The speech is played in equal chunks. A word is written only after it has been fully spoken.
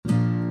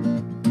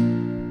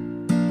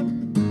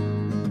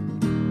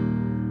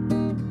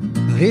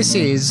This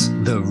is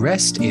The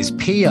Rest is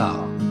PR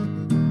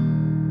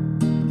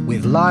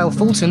with Lyle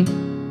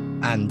Fulton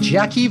and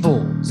Jackie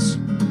Vors.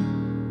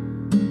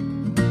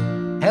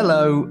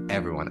 Hello,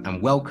 everyone,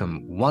 and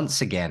welcome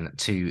once again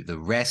to The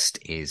Rest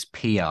is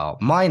PR.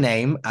 My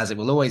name, as it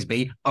will always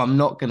be, I'm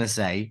not going to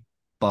say,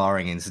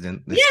 barring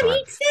incident this time.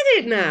 You said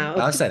it now.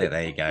 I said it.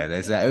 There you go.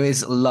 It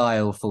is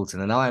Lyle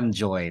Fulton, and I am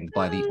joined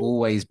by the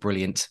always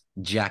brilliant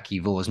Jackie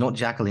Vors. Not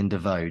Jacqueline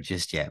DeVoe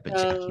just yet, but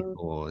Jackie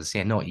Vors.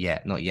 Yeah, not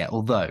yet.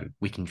 Although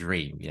we can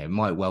dream,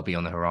 might well be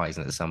on the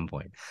horizon at some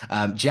point.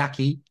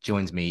 Jackie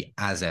joins me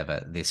as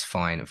ever this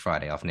fine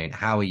Friday afternoon.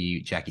 How are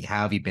you, Jackie?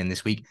 How have you been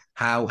this week?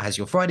 How has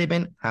your Friday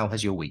been? How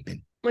has your week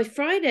been? My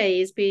Friday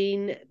has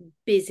been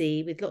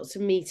busy with lots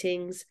of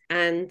meetings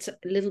and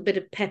a little bit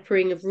of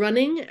peppering of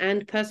running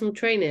and personal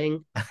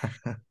training.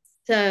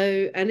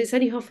 And it's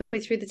only halfway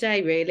through the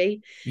day,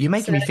 really. You're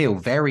making me feel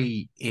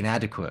very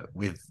inadequate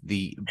with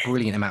the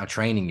brilliant amount of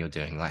training you're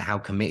doing, like how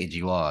committed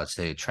you are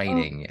to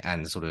training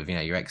and sort of,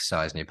 your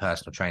exercise and your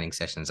personal training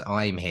sessions.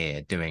 I'm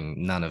here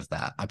doing none of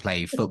that. I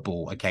play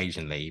football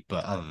occasionally,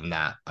 but other than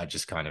that, I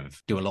just kind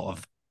of do a lot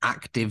of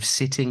active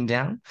sitting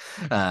down.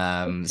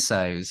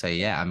 So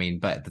yeah, I mean,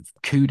 but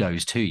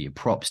kudos to you,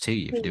 props to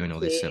you for doing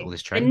all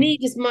this training. I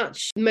need as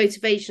much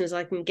motivation as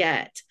I can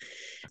get,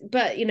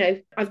 but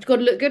I've got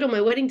to look good on my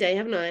wedding day,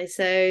 haven't I?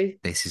 So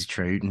this is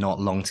true. Not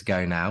long to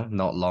go now.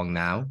 Not long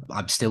now.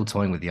 I'm still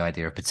toying with the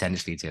idea of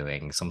potentially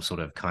doing some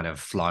sort of kind of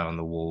fly on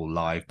the wall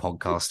live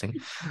podcasting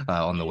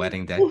on the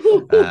wedding day.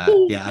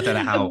 Yeah, I don't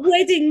know how. A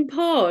wedding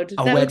pod.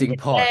 A wedding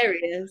pod.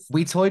 Hilarious.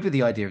 We toyed with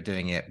the idea of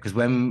doing it because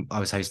when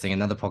I was hosting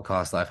another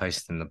podcast that I've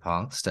hosted in the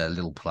past, a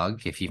little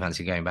plug, if you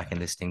fancy going back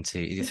and listening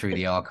to through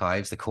the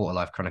archives, the Quarter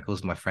Life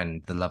Chronicles, my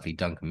friend, the lovely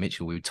Duncan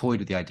Mitchell, we toyed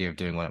with the idea of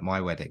doing one at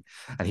my wedding,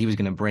 and he was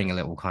going to bring a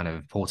little kind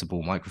of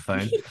portable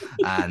microphone.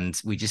 And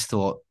we just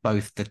thought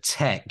both the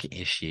tech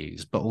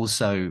issues, but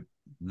also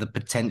the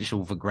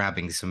potential for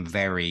grabbing some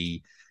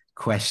very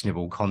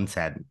questionable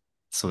content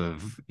sort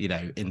of,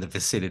 in the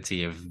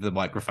vicinity of the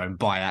microphone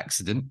by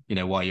accident,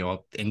 while you're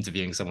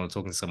interviewing someone or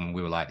talking to someone,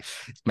 we were like,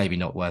 it's maybe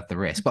not worth the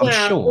risk. But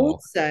I'm sure.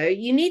 Also,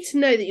 you need to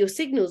know that your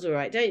signal's all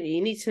right, don't you?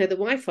 You need to know the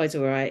Wi-Fi's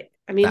all right.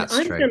 I mean, I've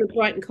done at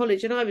Brighton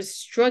College and I was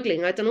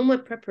struggling. I'd done all my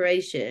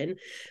preparation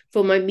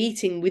for my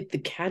meeting with the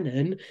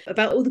Canon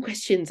about all the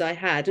questions I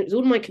had. It was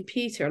all on my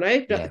computer, and I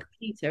opened up the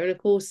computer and, of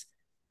course,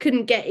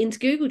 couldn't get into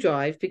Google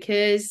Drive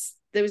because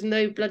there was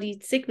no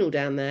bloody signal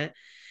down there.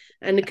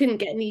 And they couldn't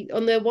get any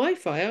on their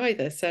Wi-Fi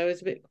either. So it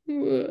was a bit...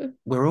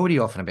 We're already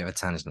off on a bit of a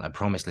tangent. I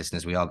promise,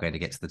 listeners, we are going to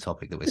get to the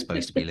topic that we're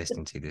supposed to be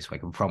listening to this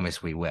week. I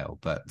promise we will.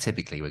 But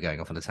typically, we're going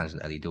off on a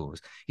tangent early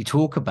doors. You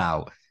talk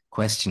about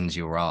questions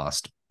you're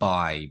asked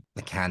by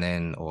the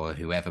Canon or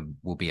whoever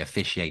will be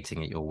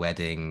officiating at your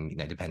wedding,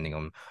 depending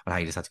on how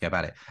you decide to go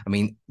about it. I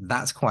mean,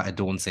 that's quite a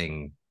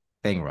daunting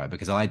thing, right?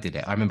 Because I did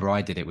it. I remember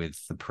I did it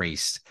with the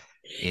priest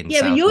in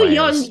South but you're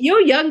Wales. You're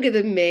younger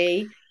than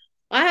me.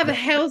 I have a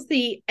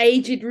healthy,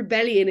 aged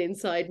rebellion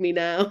inside me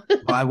now.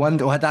 I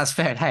wonder. Well, that's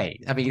fair.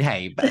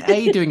 But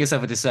A, doing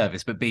yourself a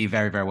disservice, but B,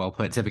 very, very well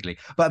put, typically.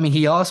 But I mean,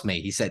 he asked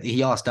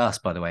us,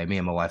 by the way, me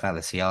and my wife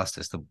Alice, he asked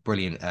us, the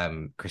brilliant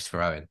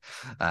Christopher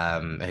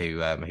Owen,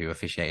 who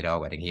officiated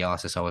our wedding. He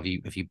asked us, have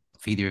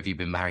either of you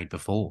been married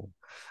before?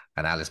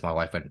 And Alice, my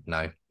wife, went,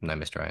 no,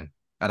 Mr. Owen.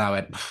 And I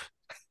went,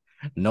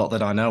 not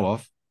that I know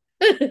of.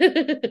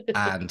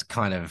 And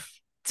kind of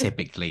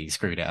typically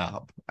screwed it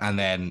up. And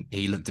then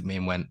he looked at me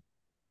and went,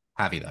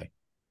 have you though?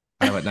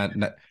 And I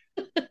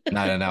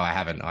went, no, I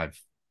haven't.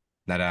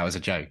 No, it was a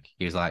joke.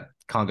 He was like,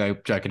 can't go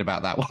joking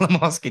about that while I'm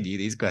asking you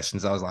these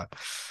questions. I was like,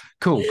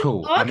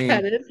 cool. Our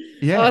Canon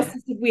asked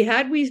us if we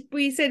had.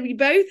 We said we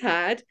both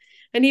had.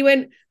 And he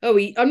went,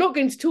 I'm not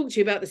going to talk to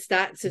you about the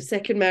stats of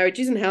second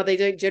marriages and how they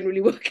don't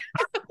generally work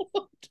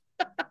out.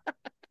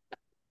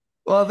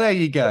 Well, there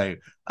you go.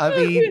 I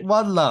mean,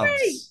 one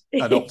loves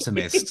an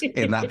optimist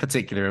in that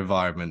particular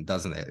environment,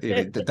 doesn't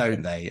it?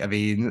 Don't they? I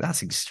mean,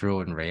 that's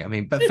extraordinary. I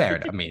mean, but fair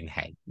enough. I mean,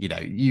 hey,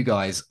 you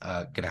guys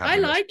are going to have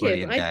a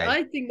brilliant day.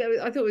 I think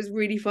I thought it was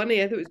really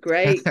funny. I thought it was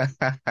great.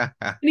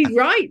 And he's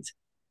right.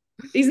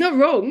 He's not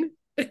wrong.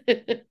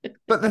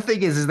 But the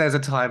thing is there's a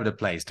time and a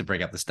place to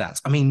bring up the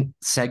stats. I mean,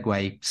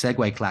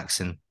 segue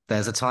klaxon.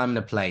 There's a time and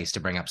a place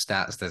to bring up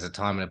stats. There's a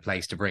time and a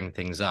place to bring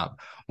things up.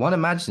 One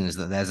imagines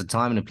that there's a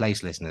time and a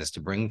place, listeners, to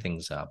bring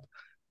things up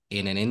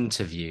in an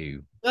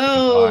interview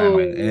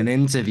environment, in an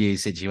interview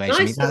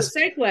situation. Nice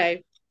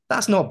segue.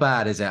 That's not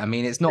bad, is it? I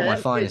mean, it's not my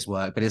finest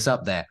work, but it's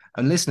up there.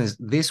 And listeners,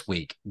 this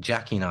week,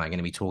 Jackie and I are going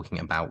to be talking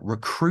about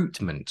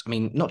recruitment. I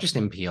mean, not just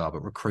in PR,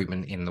 but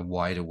recruitment in the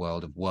wider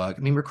world of work. I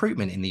mean,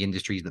 recruitment in the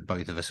industries that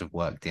both of us have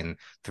worked in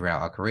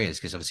throughout our careers,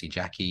 because obviously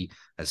Jackie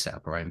has set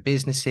up her own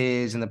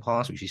businesses in the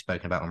past, which she's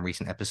spoken about on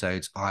recent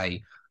episodes.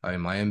 I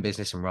own my own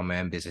business and run my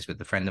own business with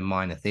a friend of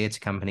mine, a theatre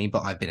company,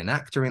 but I've been an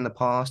actor in the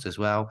past as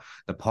well.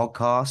 The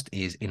podcast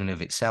is in and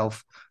of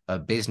itself a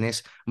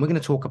business. And we're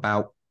going to talk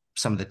about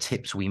some of the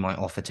tips we might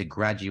offer to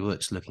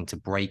graduates looking to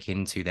break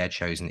into their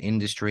chosen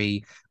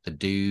industry, the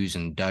do's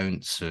and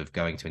don'ts of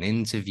going to an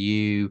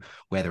interview,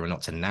 whether or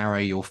not to narrow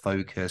your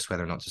focus,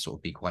 whether or not to sort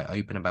of be quite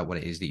open about what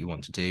it is that you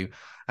want to do.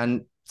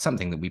 And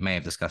something that we may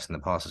have discussed in the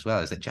past as well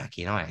is that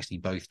Jackie and I actually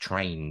both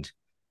trained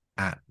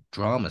at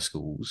drama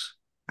schools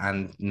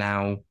and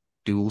now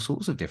do all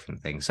sorts of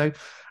different things. So,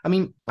 I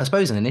mean, I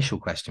suppose an initial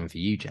question for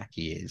you,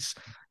 Jackie, is,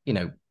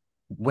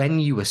 when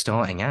you were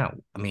starting out,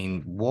 I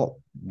mean, what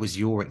was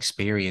your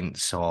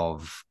experience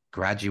of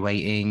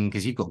graduating?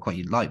 Because you've got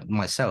quite, like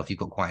myself, you've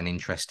got quite an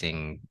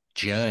interesting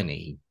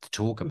journey to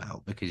talk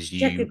about because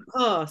checkered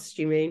past,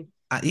 you mean?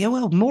 Yeah,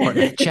 well, more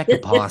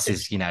checkered pass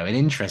is, an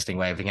interesting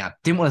way of thinking. I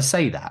didn't want to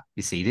say that,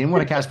 you see, didn't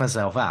want to catch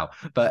myself out.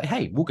 But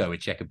hey, we'll go with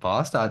checkered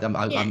past.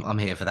 I'm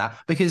here for that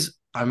because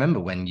I remember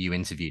when you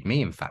interviewed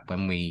me. In fact,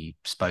 when we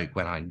spoke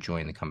when I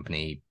joined the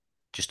company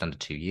just under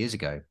 2 years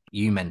ago,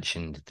 you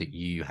mentioned that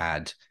you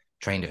had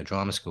trained at a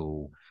drama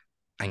school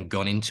and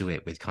gone into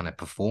it with kind of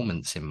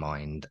performance in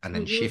mind, and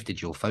then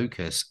shifted your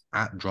focus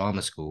at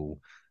drama school.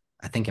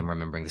 I think I'm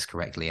remembering this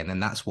correctly, and then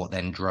that's what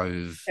then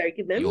drove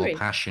your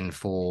passion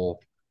for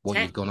what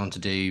you've gone on to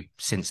do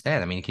since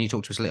then. I mean, can you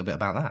talk to us a little bit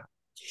about that?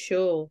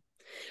 Sure.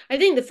 I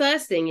think the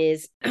first thing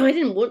is I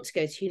didn't want to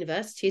go to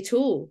university at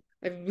all.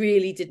 I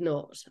really did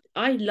not.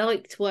 I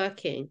liked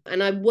working,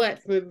 and I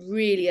worked from a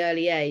really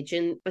early age.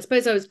 And I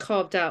suppose I was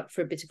carved out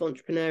for a bit of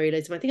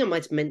entrepreneurialism. I think I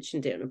might have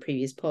mentioned it on a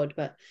previous pod,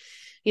 but,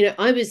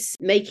 I was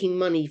making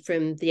money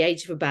from the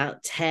age of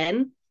about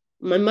 10.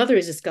 My mother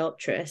is a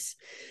sculptress,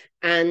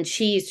 and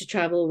she used to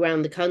travel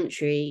around the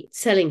country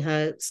selling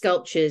her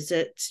sculptures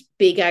at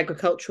big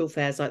agricultural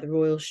fairs like the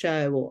Royal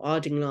Show or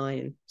Ardingly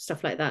and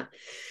stuff like that.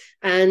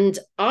 And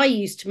I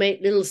used to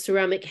make little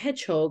ceramic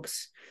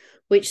hedgehogs,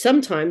 which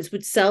sometimes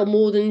would sell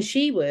more than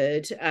she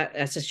would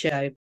at a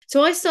show.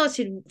 So I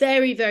started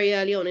very, very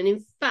early on. And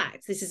in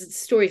fact, this is a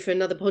story for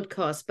another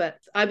podcast, but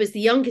I was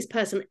the youngest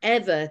person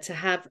ever to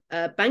have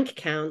a bank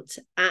account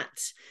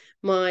at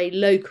my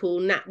local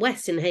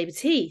NatWest in Hayward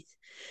Heath.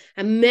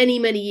 And many,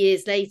 many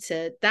years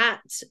later,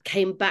 that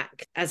came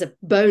back as a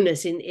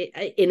bonus in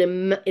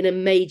a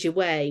major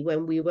way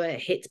when we were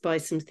hit by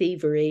some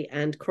thievery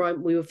and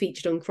crime. We were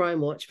featured on Crime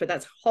Watch, but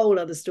that's a whole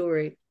other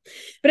story.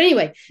 But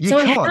anyway, you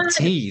can't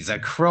tease a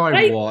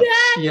Crime Watch.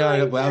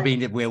 Yeah, well, I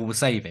mean, we'll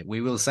save it.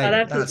 We will save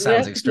it. That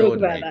sounds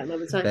extraordinary. Talk about that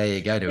another time. There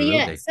you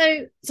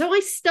go. So I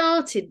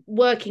started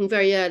working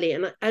very early,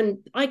 and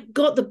I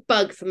got the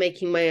bug for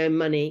making my own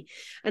money.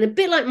 And a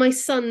bit like my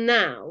son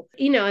now,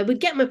 I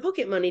would get my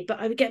pocket money, but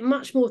I would get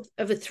much more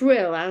of a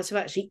thrill out of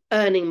actually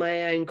earning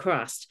my own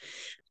crust.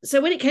 So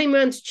when it came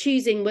around to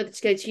choosing whether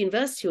to go to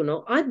university or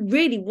not, I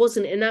really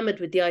wasn't enamored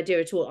with the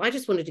idea at all. I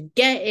just wanted to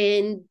get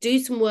in, do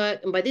some work.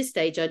 And by this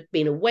stage, I'd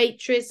been a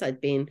waitress,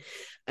 I'd been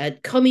a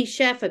commie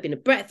chef, I'd been a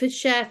breakfast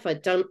chef,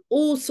 I'd done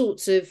all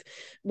sorts of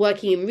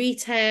working in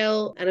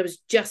retail, and I was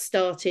just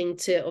starting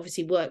to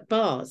obviously work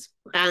bars.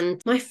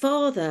 And my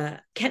father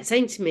kept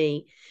saying to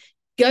me,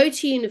 go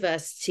to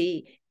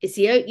university. It's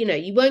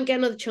you won't get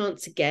another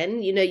chance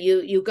again.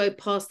 You'll go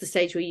past the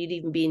stage where you'd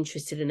even be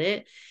interested in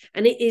it.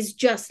 And it is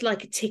just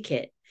like a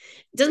ticket.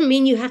 It doesn't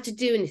mean you have to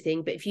do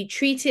anything, but if you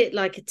treat it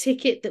like a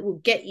ticket that will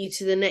get you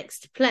to the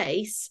next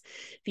place,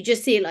 if you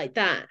just see it like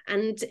that.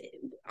 And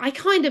I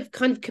kind of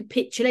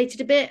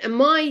capitulated a bit.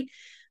 And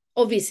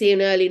obviously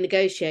an early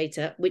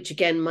negotiator, which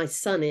again, my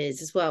son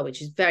is as well,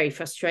 which is very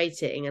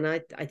frustrating. And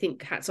I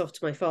think hats off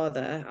to my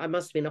father. I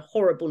must have been a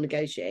horrible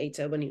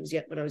negotiator when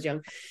I was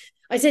young.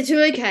 I said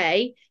to him,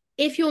 okay,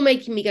 if you're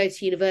making me go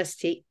to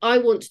university, I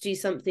want to do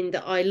something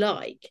that I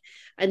like.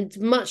 And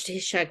much to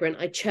his chagrin,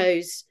 I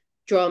chose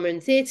drama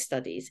and theatre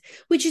studies,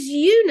 which, as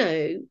you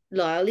know,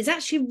 Lyle, is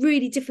actually a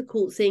really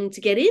difficult thing to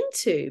get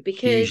into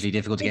because hugely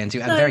difficult to get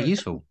into and very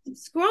useful.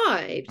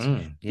 Subscribed.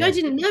 I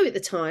didn't know at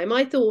the time.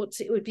 I thought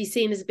it would be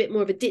seen as a bit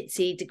more of a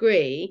ditzy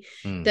degree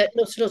that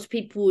not a lot of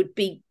people would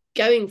be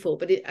going for,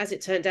 but as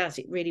it turned out,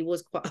 it really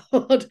was quite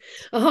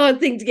a hard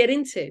thing to get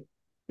into.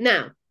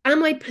 Now,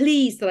 am I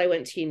pleased that I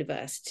went to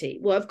university?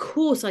 Well, of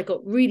course, I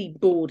got really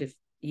bored of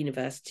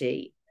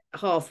university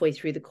halfway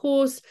through the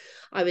course.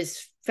 I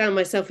found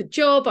myself a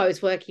job. I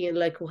was working in a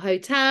local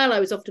hotel.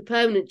 I was offered a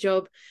permanent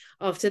job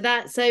after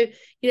that. So,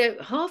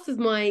 half of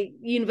my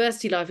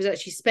university life was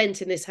actually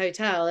spent in this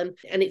hotel,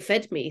 and it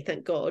fed me,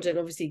 thank God. And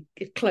obviously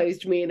it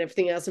clothed me and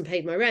everything else and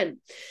paid my rent.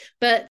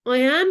 But I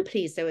am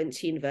pleased I went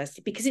to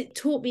university because it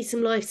taught me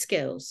some life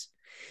skills,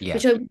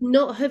 which I would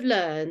not have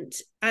learned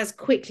as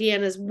quickly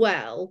and as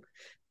well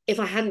if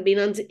I hadn't been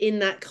in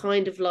that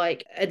kind of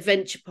like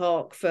adventure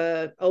park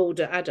for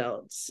older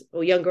adults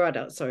or younger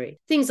adults, sorry.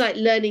 Things like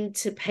learning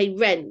to pay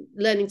rent,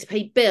 learning to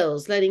pay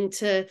bills, learning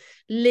to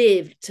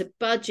live, to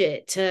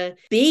budget, to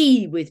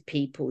be with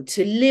people,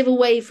 to live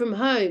away from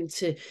home,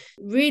 to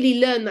really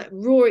learn that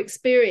raw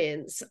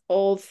experience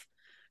of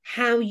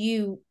how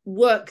you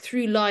work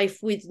through life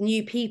with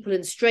new people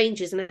and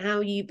strangers, and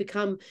how you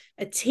become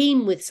a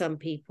team with some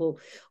people.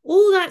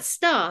 All that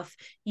stuff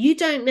you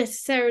don't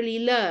necessarily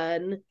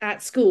learn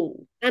at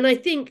school. And I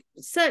think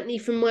certainly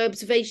from my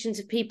observations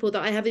of people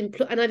that I have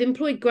employed, and I've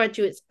employed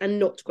graduates and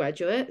not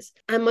graduates,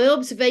 and my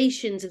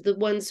observations of the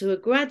ones who are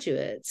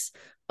graduates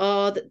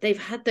are that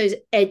they've had those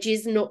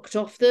edges knocked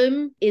off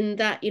them, in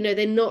that, you know,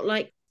 they're not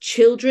like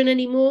children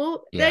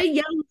anymore. Yeah. They're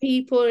young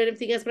people and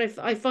everything else. But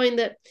I find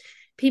that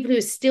people who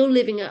are still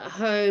living at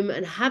home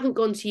and haven't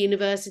gone to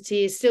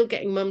university are still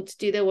getting mum to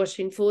do their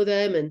washing for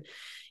them, and,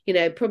 you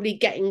know, probably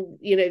getting,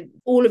 you know,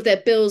 all of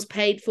their bills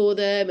paid for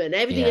them and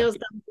everything else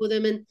done for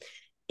them. And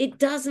it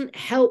doesn't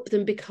help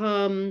them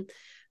become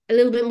a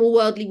little bit more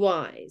worldly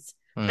wise.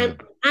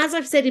 And as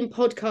I've said in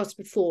podcasts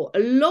before, a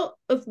lot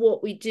of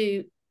what we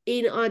do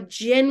in our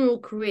general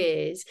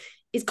careers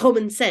is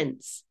common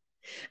sense.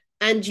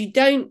 And you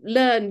don't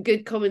learn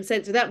good common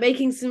sense without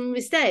making some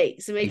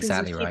mistakes and making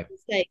some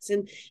mistakes.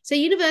 And so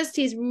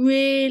university is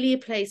really a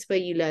place where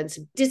you learn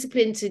some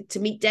discipline to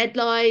meet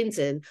deadlines,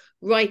 and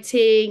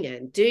writing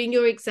and doing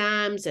your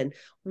exams and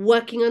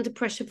working under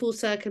pressureful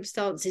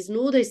circumstances and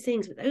all those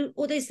things. But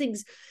all those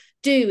things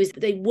do is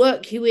they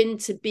work you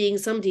into being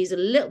somebody who's a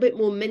little bit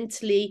more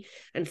mentally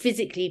and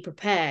physically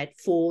prepared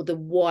for the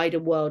wider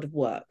world of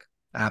work.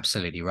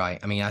 Absolutely right.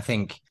 I mean, I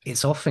think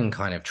it's often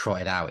kind of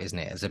trotted out, isn't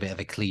it, as a bit of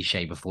a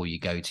cliche before you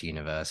go to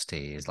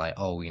university. It's like,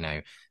 oh, you know,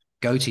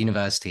 go to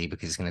university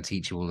because it's going to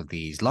teach you all of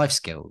these life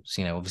skills.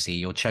 You know, obviously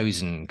your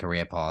chosen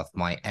career path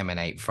might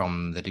emanate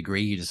from the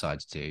degree you decide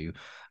to do.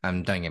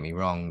 Don't get me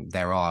wrong,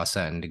 there are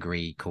certain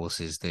degree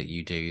courses that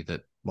you do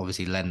that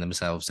obviously lend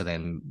themselves to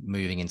then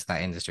moving into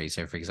that industry.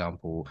 So, for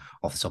example,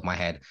 off the top of my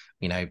head,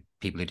 you know,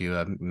 people who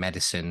do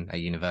medicine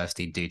at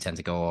university do tend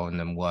to go on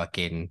and work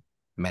in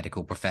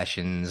medical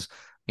professions,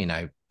 you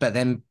know, but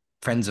then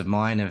friends of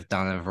mine have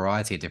done a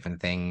variety of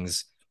different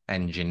things,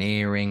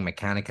 engineering,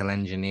 mechanical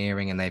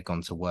engineering, and they've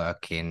gone to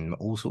work in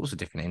all sorts of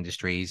different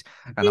industries.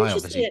 And I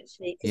obviously,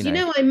 actually, because you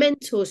know, I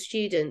mentor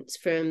students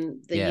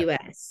from the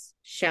US.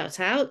 Shout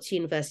out to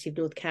University of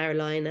North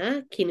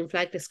Carolina, Keenan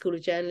Flagler School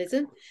of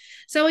Journalism.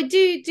 So I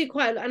do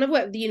quite a lot, and I've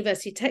worked with the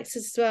University of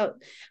Texas as well.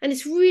 And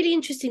it's really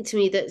interesting to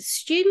me that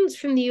students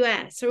from the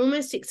US are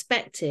almost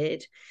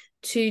expected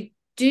to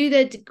do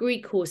their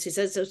degree courses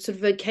as a sort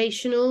of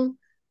vocational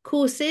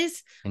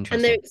courses,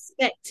 and they're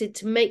expected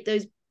to make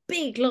those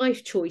big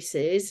life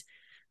choices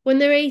when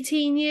they're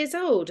 18 years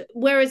old.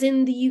 Whereas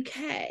in the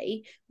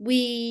UK,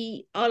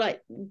 we are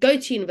like, go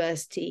to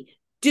university,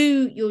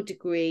 do your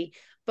degree,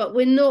 but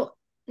we're not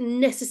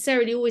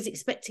necessarily always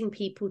expecting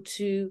people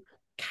to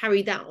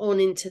carry that on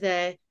into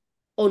their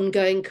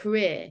ongoing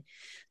career.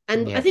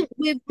 And I think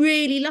we're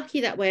really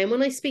lucky that way. And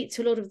when I speak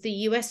to a lot of the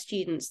US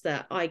students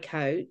that I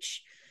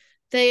coach,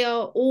 they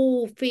are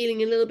all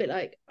feeling a little bit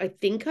like, I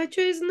think I've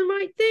chosen the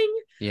right thing.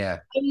 Yeah.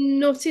 I'm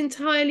not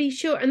entirely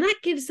sure. And that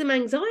gives them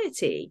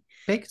anxiety.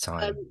 Big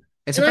time.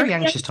 It's a very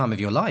anxious time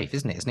of your life,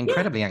 isn't it? It's an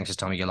incredibly anxious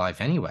time of your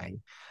life anyway.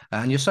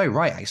 And you're so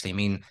right, actually. I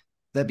mean,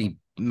 let me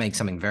make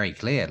something very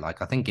clear.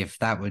 Like, I think if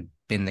that would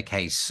been the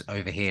case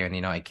over here in the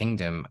United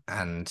Kingdom,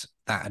 and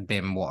that had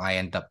been what I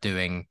ended up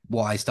doing,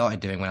 what I started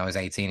doing when I was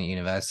 18 at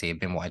university, had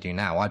been what I do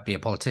now, I'd be a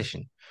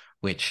politician,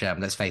 which,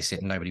 let's face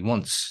it, nobody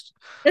wants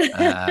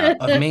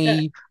of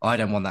me. I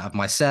don't want that of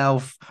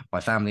myself,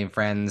 my family and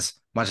friends,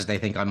 much as they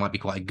think I might be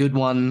quite a good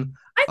one.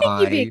 I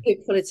think you'd be a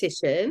good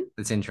politician.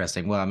 It's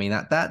interesting. Well, I mean,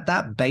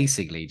 that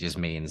basically just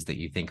means that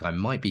you think I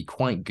might be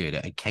quite good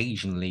at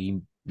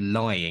occasionally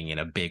lying in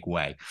a big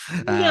way.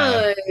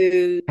 No,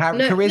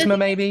 charisma,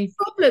 maybe.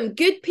 Problem.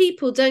 Good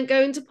people don't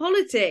go into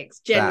politics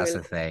generally. That's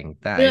the thing.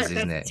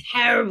 Isn't it?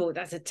 Terrible.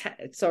 That's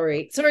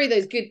sorry.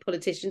 Those good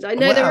politicians. I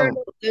know there are a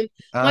lot of them.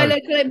 My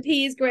local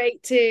MP is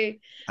great too.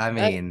 I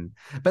mean,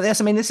 but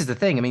this is the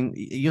thing. I mean,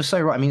 you're so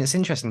right. I mean, it's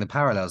interesting, the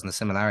parallels and the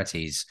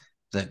similarities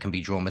that can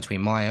be drawn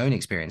between my own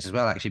experience as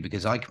well, actually,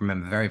 because I can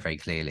remember very, very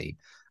clearly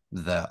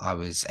that I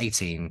was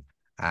 18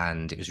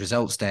 and it was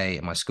results day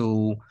at my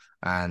school.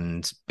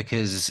 And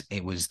because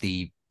it was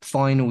the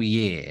final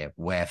year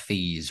where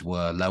fees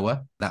were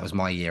lower, that was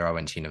my year I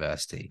went to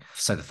university.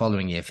 So the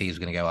following year, fees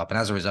were going to go up. And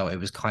as a result, it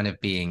was kind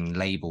of being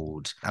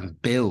labeled and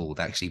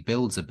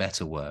bill's a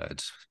better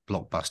word,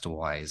 blockbuster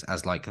wise,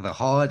 as like the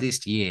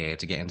hardest year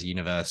to get into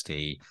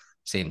university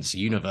since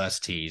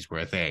universities were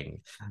a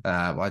thing.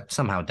 I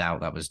somehow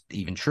doubt that was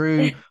even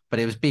true, but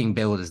it was being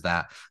billed as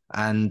that.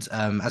 And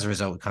as a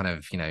result, kind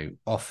of, you know,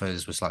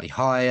 offers were slightly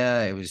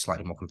higher. It was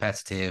slightly more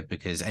competitive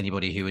because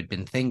anybody who had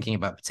been thinking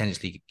about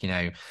potentially, you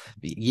know,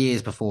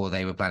 years before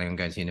they were planning on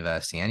going to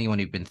university, anyone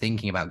who'd been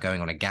thinking about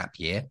going on a gap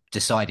year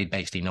decided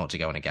basically not to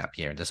go on a gap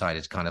year and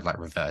decided to kind of like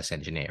reverse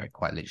engineer it,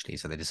 quite literally.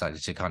 So they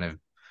decided to kind of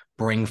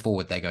bring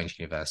forward they're going to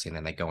university, and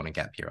then they go on a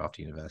gap year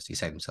after university,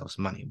 save themselves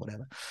some money,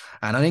 whatever.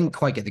 And I didn't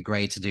quite get the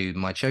grade to do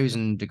my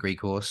chosen degree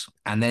course.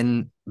 And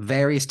then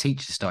various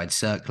teachers started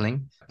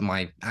circling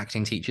my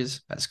acting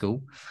teachers at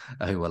school,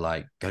 who were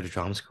like, go to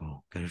drama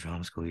school, go to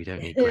drama school. You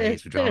don't need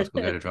grades for drama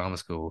school, go to drama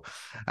school.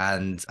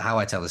 And how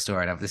I tell the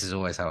story, and this is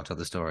always how I tell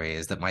the story,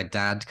 is that my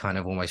dad kind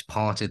of almost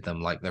parted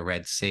them like the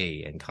Red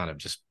Sea and kind of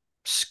just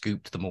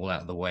scooped them all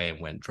out of the way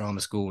and went,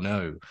 drama school,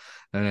 no,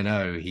 no, no,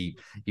 no.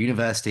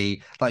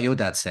 University, like your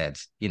dad said,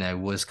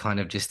 was kind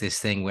of just this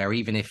thing where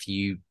even if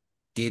you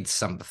did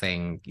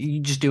something, you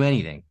just do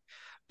anything.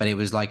 But it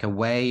was like a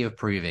way of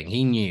proving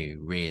he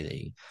knew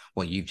really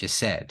what you've just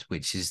said,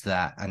 which is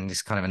that, and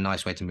it's kind of a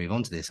nice way to move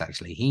on to this,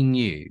 actually. He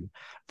knew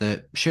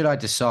that should I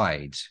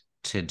decide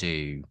to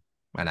do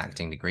an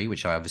acting degree,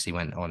 which I obviously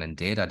went on and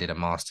did. I did a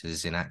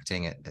master's in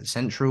acting at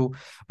Central,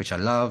 which I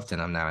loved, and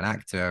I'm now an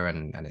actor,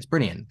 and it's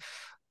brilliant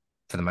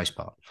for the most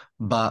part.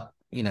 But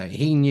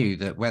he knew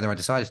that whether I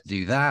decided to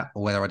do that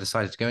or whether I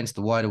decided to go into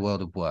the wider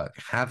world of work,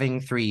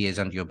 having 3 years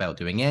under your belt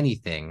doing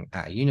anything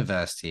at a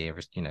university,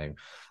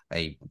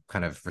 a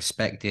kind of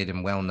respected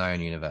and well-known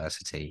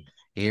university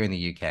here in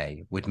the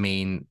UK, would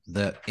mean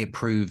that it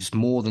proves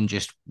more than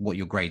just what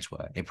your grades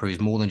were. It proves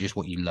more than just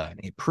what you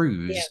learn. It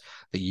proves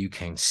that you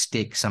can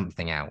stick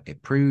something out.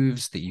 It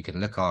proves that you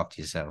can look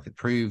after yourself. It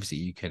proves that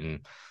you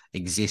can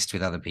exist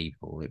with other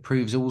people. It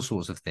proves all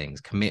sorts of things: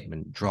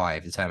 commitment,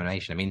 drive,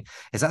 determination. I mean,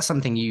 is that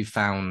something you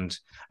found?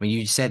 I mean,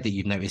 you said that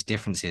you've noticed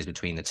differences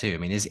between the two. I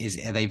mean,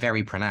 are they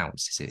very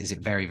pronounced? Is it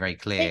very, very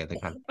clear?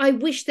 I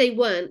wish they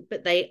weren't,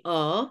 but they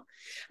are.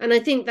 And I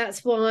think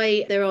that's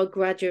why there are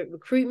graduate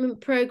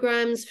recruitment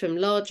programs from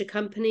larger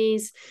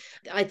companies.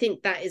 I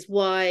think that is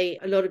why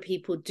a lot of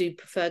people do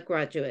prefer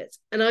graduates.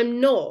 And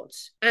I'm not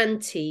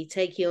anti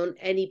taking on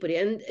anybody.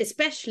 And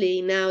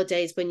especially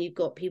nowadays when you've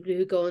got people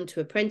who go on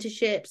to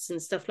apprenticeships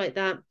and stuff like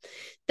that,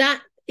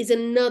 that is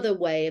another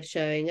way of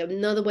showing,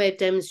 another way of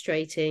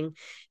demonstrating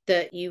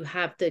that you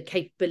have the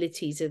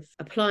capabilities of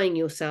applying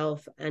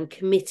yourself and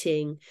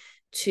committing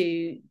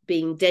to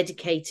being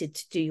dedicated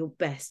to do your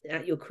best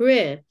at your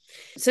career.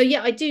 So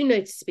yeah, I do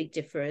notice a big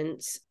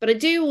difference, but I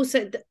do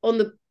also, on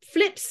the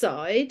flip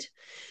side,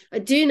 I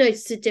do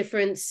notice a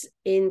difference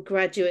in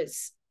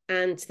graduates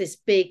and this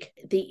big,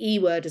 the E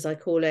word, as I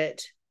call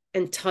it,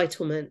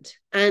 entitlement.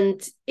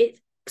 And it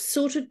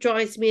sort of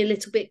drives me a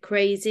little bit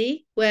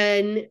crazy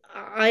when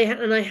I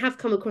have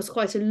come across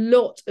quite a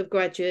lot of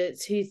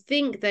graduates who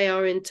think they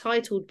are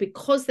entitled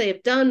because they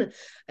have done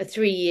a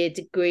 3-year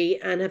degree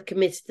and have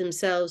committed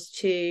themselves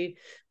to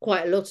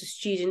quite a lot of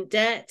student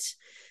debt,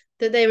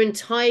 that they're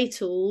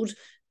entitled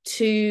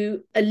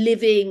to a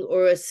living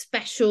or a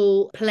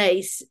special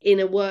place in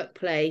a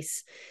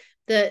workplace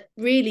that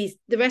really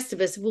the rest of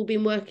us have all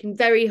been working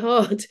very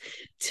hard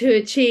to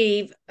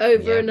achieve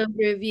over a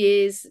number of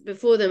years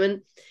before them.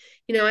 And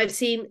I've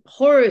seen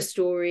horror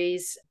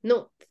stories,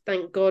 not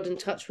thank God and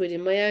touch wood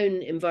in my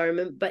own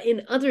environment, but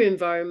in other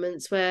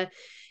environments where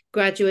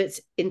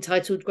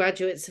entitled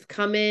graduates have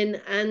come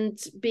in and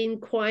been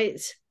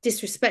quite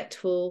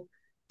disrespectful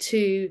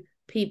to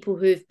people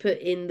who've put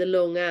in the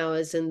long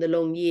hours and the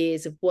long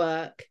years of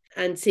work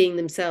and seeing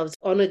themselves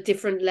on a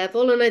different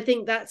level. And I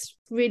think that's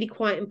really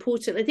quite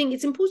important. I think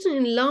it's important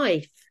in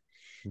life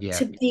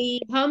to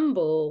be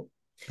humble,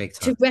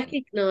 to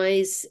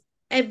recognize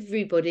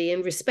everybody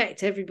and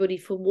respect everybody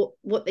for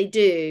what they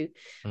do.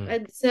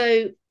 And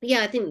so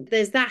I think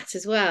there's that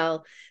as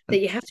well, that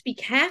you have to be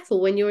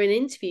careful when you're in an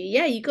interview.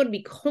 You've got to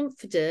be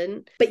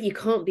confident, but you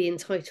can't be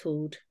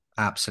entitled.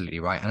 Absolutely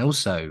right. And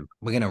also,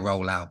 we're going to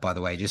roll out, by the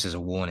way, just as a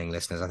warning,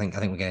 listeners, I think we're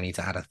going to need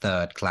to add a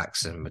third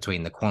klaxon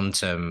between the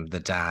quantum,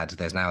 the dad.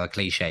 There's now a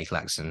cliche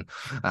klaxon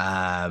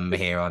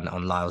here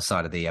on Lyle's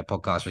side of the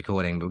podcast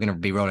recording, but we're going to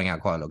be rolling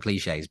out quite a lot of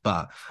cliches.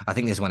 But I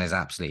think this one is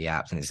absolutely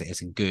apt, and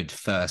it's a good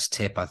first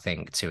tip, I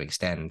think, to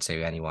extend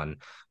to anyone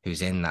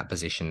who's in that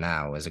position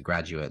now as a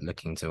graduate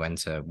looking to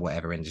enter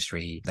whatever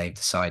industry they've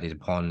decided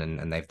upon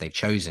and they've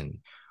chosen,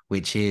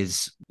 which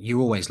is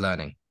you're always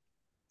learning.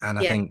 And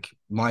I think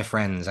my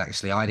friends,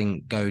 actually, I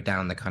didn't go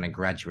down the kind of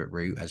graduate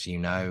route, as you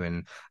know.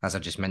 And as I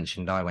just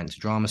mentioned, I went to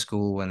drama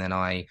school, and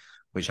then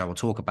which I will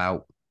talk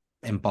about,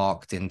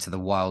 embarked into the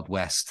wild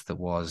west that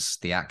was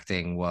the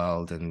acting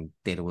world, and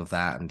did all of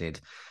that and did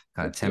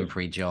kind of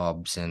temporary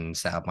jobs and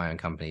set up my own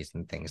companies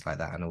and things like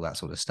that and all that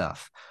sort of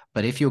stuff.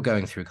 But if you're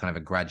going through kind of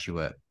a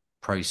graduate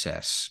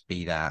process,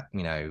 be that,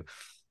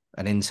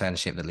 an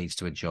internship that leads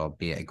to a job,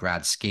 be it a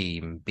grad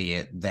scheme, be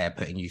it they're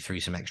putting you through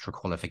some extra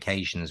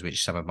qualifications,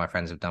 which some of my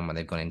friends have done when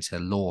they've gone into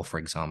law, for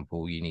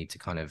example. You need to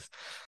kind of,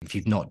 if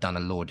you've not done a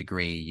law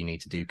degree, you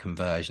need to do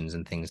conversions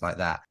and things like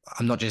that.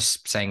 I'm not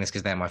just saying this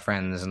because they're my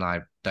friends and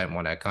I don't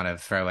want to kind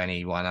of throw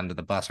anyone under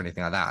the bus or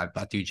anything like that.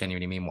 I do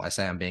genuinely mean what I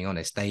say. I'm being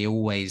honest. They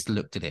always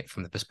looked at it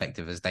from the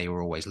perspective as they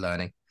were always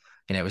learning.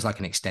 It was like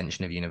an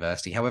extension of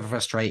university. However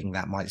frustrating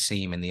that might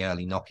seem in the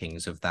early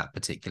knockings of that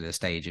particular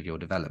stage of your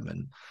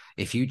development,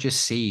 if you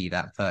just see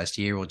that first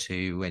year or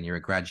two when you're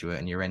a graduate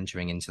and you're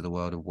entering into the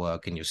world of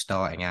work and you're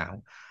starting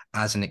out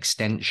as an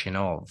extension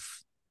of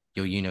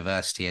your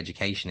university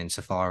education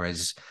insofar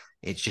as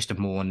it's just a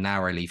more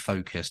narrowly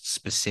focused,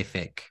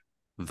 specific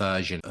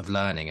version of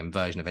learning and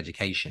version of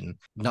education.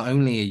 Not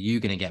only are you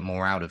going to get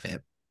more out of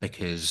it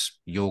because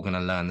you're going to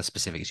learn the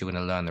specifics, you're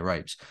going to learn the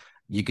ropes,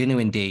 you're going to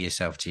endear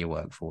yourself to your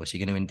workforce,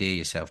 you're going to endear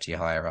yourself to your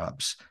higher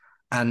ups,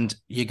 and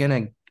you're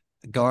going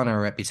to garner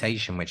a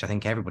reputation, which I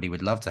think everybody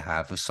would love to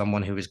have, of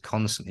someone who is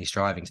constantly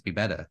striving to be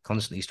better,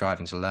 constantly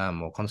striving to learn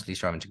more, constantly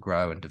striving to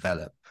grow and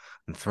develop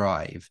and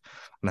thrive.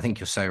 And I think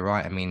you're so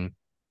right. I mean,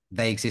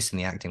 they exist in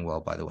the acting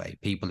world, by the way,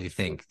 people who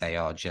think they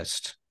are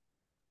just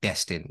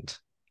destined,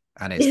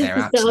 and it's their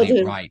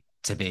absolute right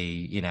to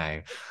be,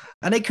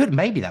 and it could,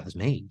 maybe that was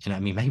me. Do you know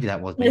what I mean? Maybe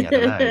that was me. I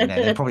don't know.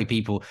 There are probably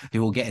people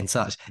who will get in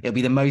touch. It'll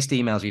be the most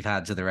emails we've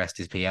had to the rest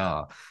is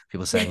PR.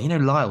 People saying,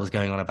 Lyle was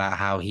going on about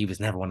how he was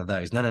never one of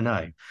those.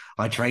 No.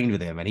 I trained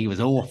with him and he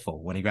was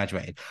awful when he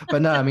graduated.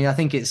 But no, I mean, I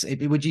think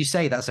would you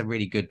say that's a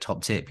really good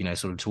top tip,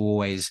 sort of to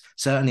always,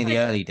 certainly in the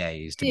early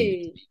days, to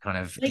be kind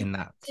of in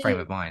that frame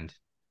of mind?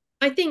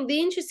 I think the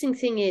interesting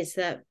thing is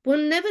that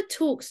one never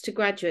talks to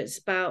graduates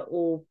about,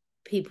 or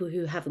people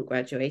who haven't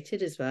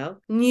graduated as well,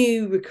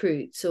 new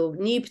recruits or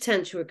new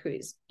potential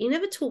recruits. You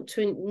never talk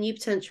to a new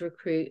potential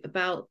recruit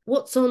about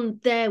what's on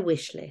their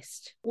wish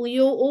list. Well,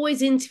 you're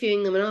always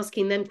interviewing them and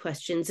asking them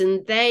questions,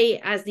 and they,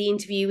 as the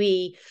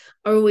interviewee,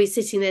 are always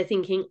sitting there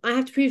thinking, I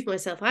have to prove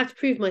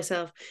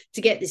myself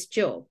to get this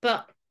job.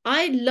 But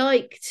I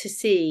like to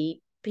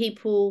see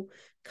people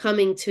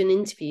coming to an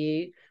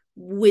interview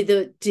with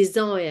a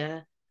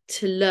desire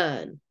to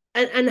learn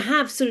and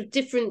have sort of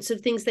different sort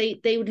of things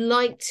they would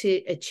like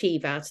to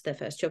achieve out of their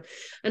first job.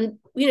 And,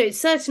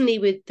 certainly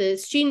with the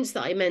students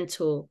that I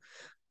mentor,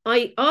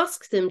 I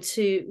ask them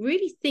to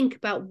really think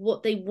about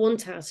what they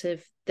want out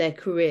of their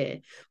career,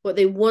 what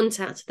they want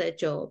out of their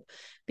job.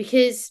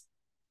 Because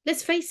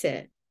let's face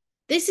it,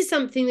 this is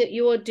something that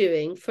you are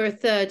doing for a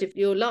third of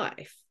your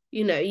life.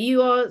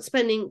 You are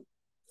spending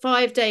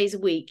 5 days a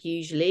week,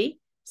 usually,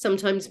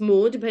 sometimes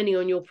more, depending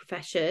on your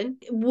profession,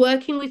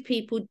 working with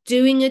people,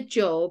 doing a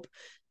job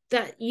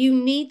that you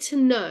need to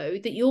know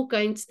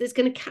that that's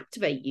going to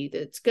captivate you,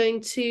 that's going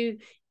to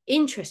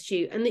interest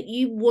you, and that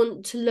you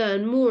want to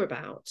learn more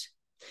about.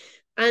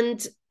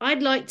 And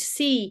I'd like to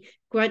see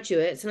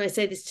graduates, and I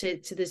say this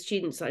to the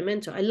students that I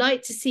mentor, I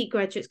like to see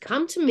graduates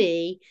come to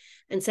me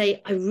and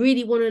say, I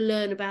really want to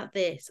learn about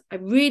this. I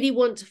really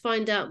want to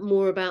find out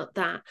more about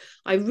that.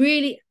 I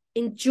really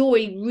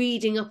enjoy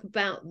reading up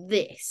about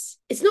this.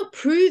 It's not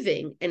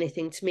proving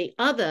anything to me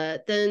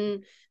other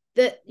than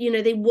that,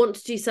 they want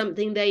to do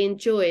something they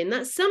enjoy. And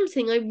that's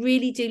something I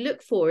really do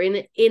look for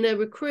in a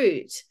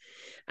recruit.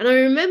 And I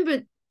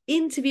remember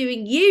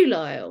interviewing you,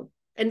 Lyle,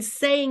 and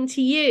saying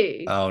to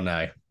you, oh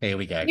no, here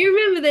we go. You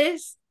remember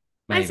this?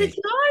 Maybe. I said,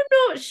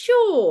 I'm not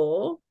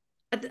sure.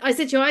 I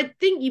said to you, I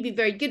think you'd be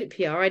very good at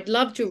PR. I'd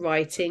loved your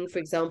writing, for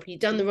example.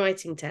 You've done the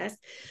writing test.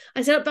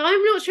 I said, but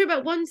I'm not sure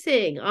about one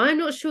thing. I'm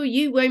not sure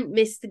you won't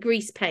miss the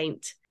grease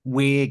paint.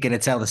 We're going to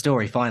tell the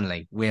story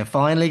finally. We're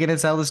finally going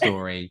to tell the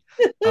story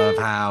of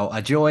how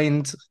I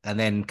joined and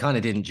then kind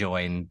of didn't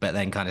join, but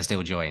then kind of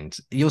still joined.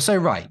 You're so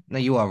right. No,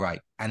 you are right.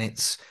 And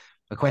it's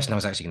a question I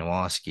was actually going to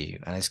ask you.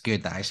 And it's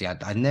good that actually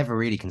I never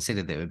really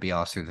considered that it would be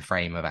asked through the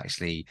frame of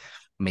actually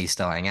me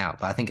starting out.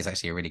 But I think it's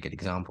actually a really good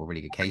example,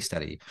 really good case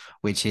study,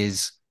 which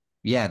is,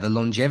 the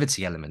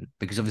longevity element,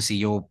 because obviously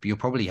you're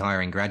probably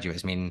hiring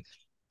graduates. I mean,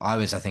 I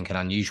was, I think, an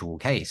unusual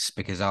case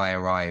because I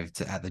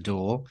arrived at the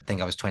door. I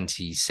think I was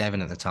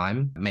 27 at the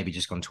time, maybe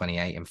just gone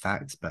 28, in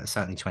fact, but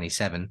certainly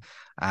 27.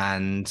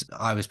 And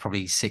I was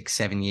probably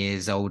 6-7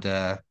 years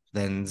older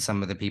than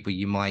some of the people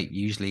you might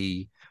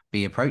usually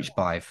be approached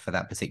by for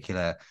that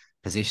particular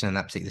position and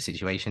that particular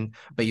situation.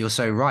 But you're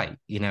so right,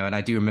 and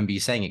I do remember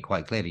you saying it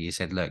quite clearly. You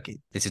said, look,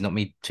 this is not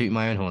me tooting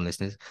my own horn,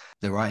 listeners.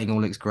 The writing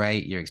all looks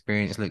great. Your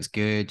experience looks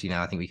good.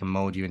 I think we can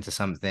mold you into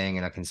something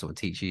and I can sort of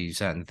teach you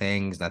certain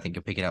things. And I think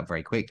you'll pick it up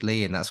very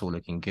quickly and that's all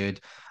looking good.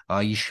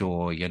 Are you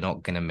sure you're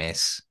not going to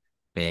miss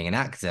being an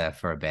actor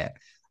for a bit?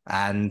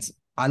 And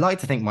I like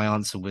to think my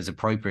answer was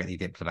appropriately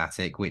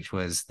diplomatic, which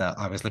was that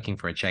I was looking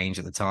for a change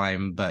at the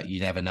time, but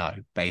you never know.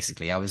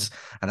 Basically, and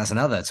that's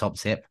another top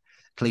tip.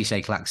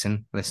 Cliche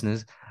klaxon,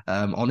 listeners.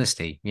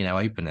 Honesty,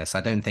 openness.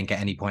 I don't think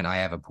at any point I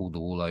ever pulled the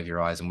wool over your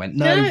eyes and went,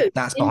 no,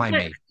 that's behind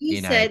me.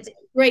 You said,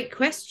 great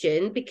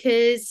question,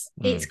 because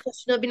it's a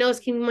question I've been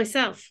asking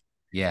myself.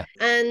 Yeah.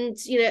 And,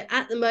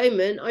 at the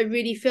moment, I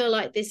really feel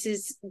like this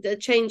is the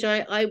change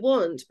I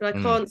want, but I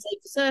can't say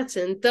for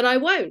certain that I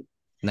won't.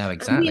 No,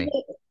 exactly.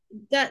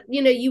 That,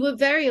 you were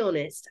very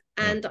honest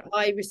and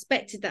I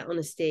respected that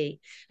honesty.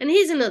 And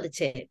here's another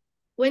tip.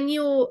 When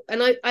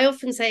I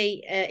often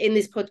say in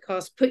this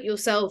podcast, put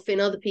yourself in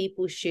other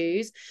people's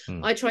shoes.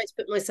 I try to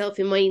put myself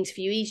in my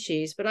interviewee's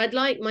shoes, but I'd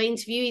like my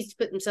interviewees to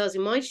put themselves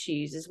in my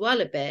shoes as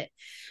well a bit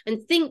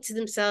and think to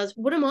themselves,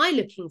 what am I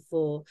looking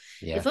for?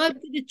 Yeah. If I'm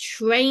going to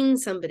train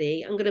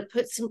somebody, I'm going to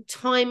put some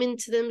time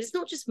into them. It's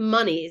not just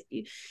money.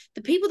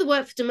 The people that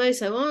work for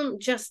Demoso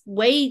aren't just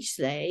wage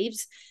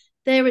slaves.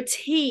 They're a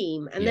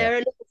team and they're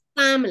a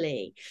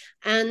family.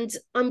 And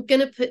I'm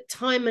going to put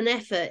time and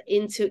effort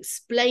into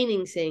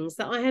explaining things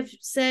that I have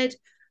said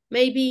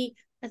maybe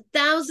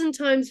 1,000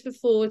 times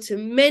before to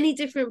many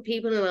different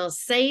people, and I'll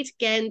say it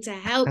again to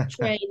help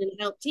train and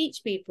help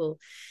teach people.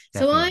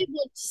 So I Definitely.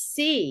 want to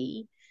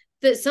see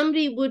that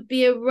somebody would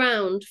be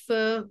around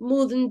for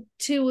more than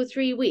 2 or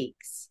 3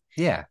 weeks.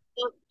 Yeah.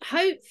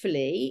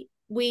 Hopefully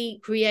we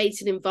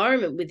create an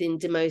environment within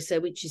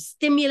Demoso which is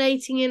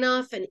stimulating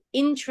enough and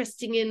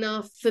interesting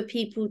enough for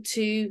people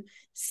to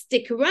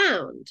stick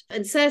around.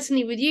 And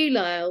certainly with you,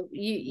 Lyle,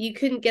 you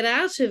couldn't get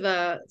out of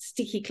our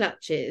sticky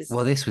clutches.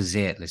 Well, this was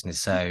it, listeners.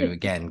 So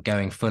again,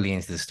 going fully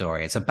into the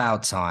story, it's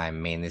about time. I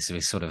mean, this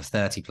was sort of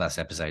 30 plus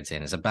episodes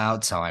in. It's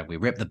about time we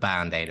rip the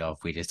band-aid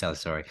off. We just tell the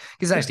story.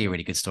 Because it's actually a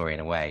really good story in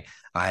a way.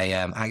 I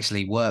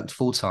actually worked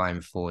full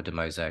time for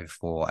Demoso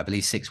for, I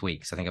believe, 6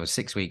 weeks. I think it was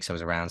 6 weeks. I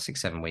was around 6,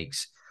 7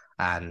 weeks.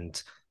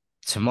 And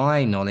to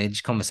my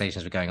knowledge,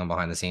 conversations were going on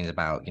behind the scenes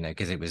about,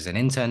 because it was an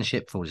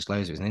internship, full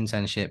disclosure, it was an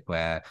internship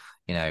where,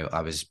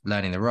 I was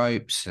learning the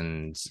ropes,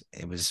 and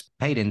it was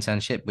paid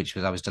internship, which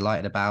I was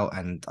delighted about.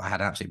 And I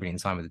had an absolutely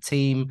brilliant time with the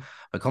team,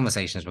 but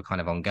conversations were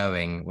kind of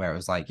ongoing where it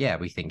was like, yeah,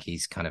 we think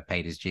he's kind of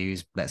paid his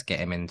dues. Let's get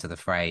him into the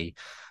fray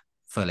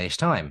fullish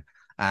time.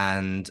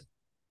 And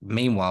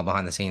meanwhile,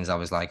 behind the scenes, I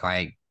was like,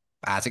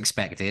 as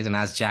expected, and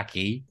as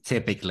Jackie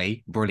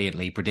typically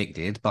brilliantly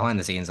predicted, behind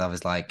the scenes, I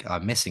was like,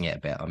 I'm missing it a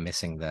bit. I'm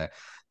missing the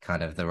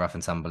kind of the rough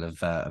and tumble of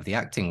the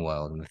acting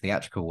world and the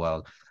theatrical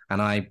world.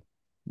 And I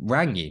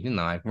rang you, didn't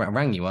I?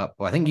 Rang you up.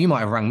 Well, I think you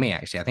might have rang me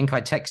actually. I think I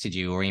texted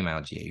you or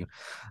emailed you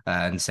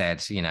and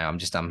said,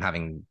 I'm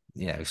having,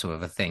 sort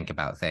of a think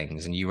about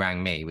things. And you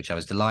rang me, which I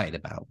was delighted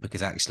about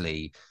because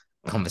actually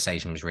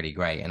conversation was really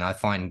great. And I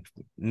find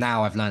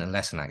now I've learned a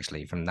lesson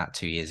actually from that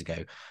 2 years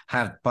ago.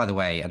 By the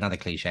way, another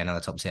cliche,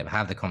 another top tip,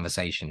 have the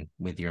conversation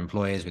with your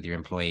employers, with your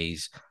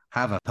employees,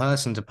 have a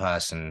person to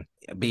person,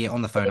 be it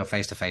on the phone or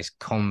face to face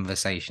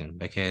conversation,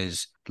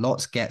 because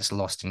lots gets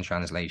lost in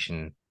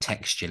translation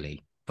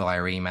textually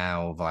via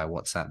email, via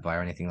WhatsApp, via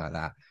anything like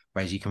that.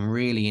 Whereas you can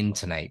really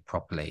intonate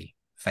properly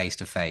face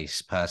to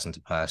face, person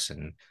to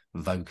person,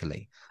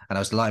 vocally. And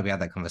I was delighted we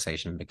had that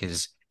conversation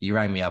because you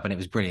rang me up and it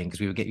was brilliant because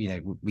we were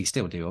getting, we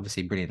still do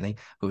obviously brilliantly,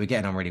 but we are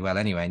getting on really well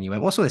anyway. And you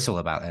went, "What's all this all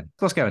about then?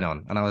 What's going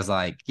on?" And I was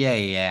like,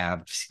 yeah,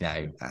 I'm just,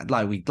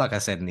 like I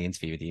said in the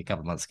interview with you a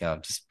couple of months ago,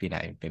 I've just,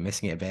 been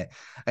missing it a bit.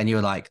 And you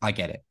were like, "I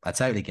get it. I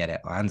totally get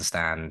it. I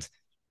understand.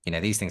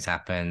 These things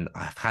happen.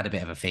 I've had a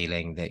bit of a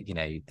feeling that,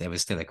 there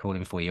was still a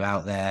calling for you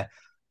out there."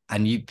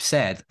 And you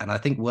said, and I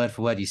think word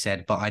for word, you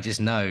said, "But I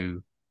just know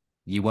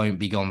you won't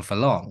be gone for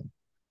long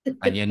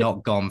and you're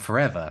not gone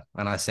forever."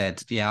 And I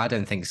said, "Yeah, I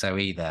don't think so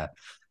either."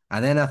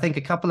 And then I think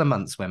a couple of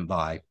months went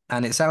by,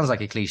 and it sounds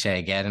like a cliche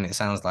again, and it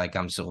sounds like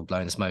I'm sort of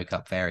blowing smoke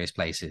up various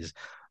places.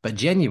 But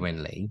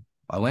genuinely,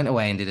 I went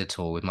away and did a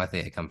tour with my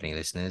theatre company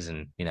listeners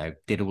and,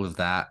 did all of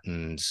that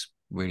and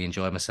really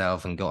enjoyed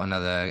myself and got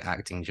another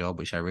acting job,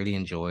 which I really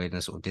enjoyed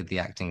and sort of did the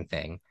acting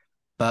thing.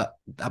 But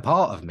a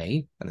part of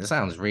me, and it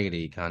sounds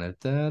really kind of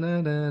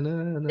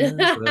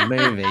sort of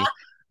movie,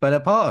 but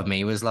a part of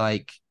me was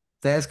like,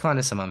 there's kind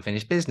of some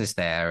unfinished business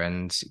there.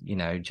 And,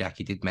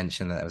 Jackie did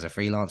mention that there was a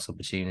freelance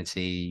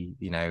opportunity,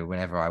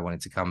 whenever I wanted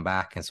to come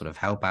back and sort of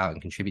help out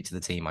and contribute to the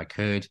team, I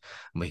could,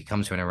 and we could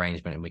come to an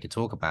arrangement and we could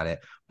talk about it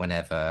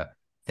whenever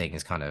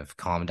things kind of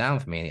calmed down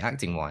for me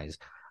acting wise.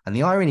 And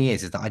the irony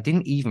is that I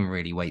didn't even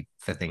really wait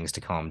for things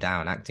to calm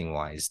down acting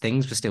wise.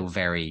 Things were still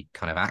very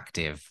kind of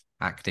active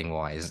acting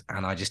wise.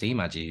 And I just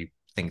emailed you,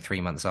 I think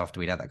 3 months after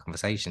we'd had that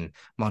conversation,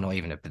 might not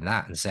even have been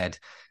that, and said,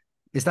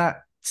 "Is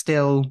that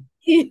still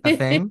a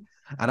thing?"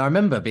 And I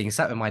remember being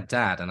sat with my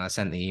dad and I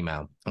sent the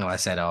email and I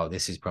said, "Oh,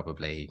 this is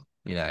probably,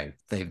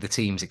 the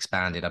team's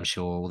expanded, I'm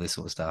sure, all this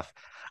sort of stuff."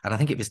 And I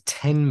think it was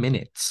 10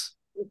 minutes.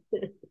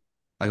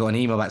 I got an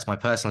email back to my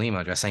personal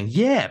email address saying,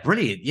 "Yeah,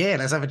 brilliant. Yeah,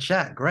 let's have a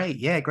chat. Great.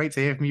 Yeah, great to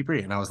hear from you.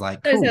 Brilliant." And I was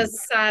like, Shows "Cool." how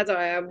sad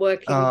I am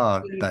working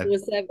Oh, no.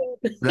 24/7.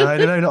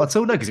 No, not at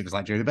all. No, because it was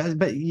like during the,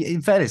 but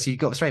in fairness, you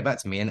got straight back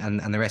to me,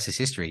 and the rest is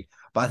history.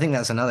 But I think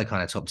that's another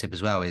kind of top tip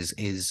as well. Is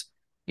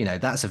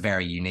that's a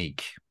very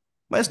unique.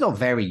 Well, it's not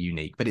very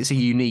unique, but it's a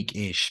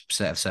unique-ish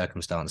set of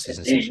circumstances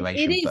and It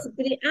situation. But is,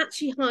 but it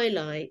actually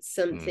highlights mm,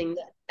 something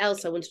that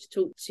else I wanted to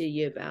talk to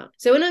you about.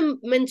 So when I'm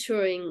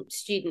mentoring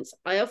students,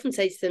 I often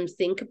say to them,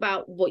 think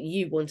about what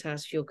you want out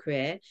of your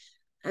career.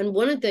 And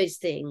one of those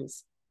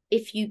things,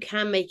 if you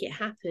can make it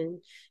happen,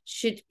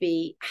 should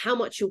be how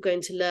much you're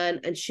going to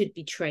learn and should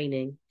be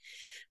training.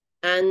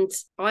 And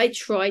I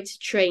try to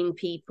train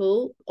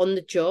people on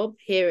the job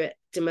here at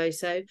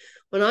Demoso.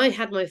 When I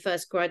had my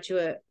first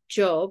graduate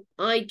job,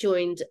 I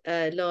joined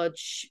a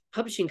large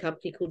publishing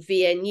company called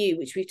VNU,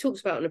 which we've talked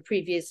about on a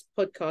previous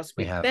podcast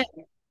we with have. Ben.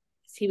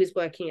 He was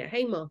working at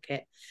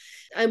Haymarket.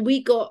 And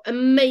we got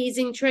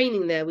amazing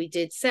training there. We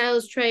did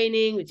sales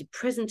training, we did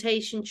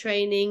presentation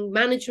training,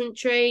 management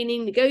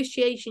training,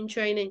 negotiation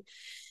training.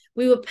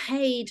 We were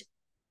paid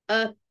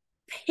a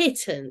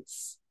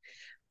pittance,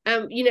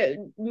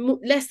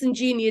 less than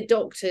junior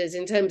doctors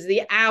in terms of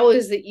the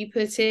hours that you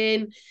put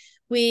in.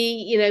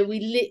 We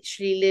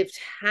literally lived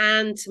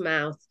hand to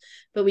mouth,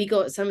 but we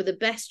got some of the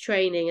best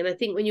training. And I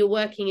think when you're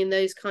working in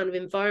those kind of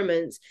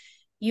environments,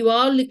 you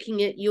are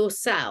looking at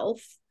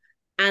yourself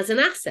as an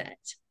asset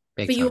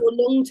for your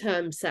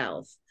long-term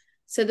self.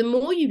 So the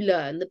more you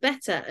learn, the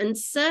better. And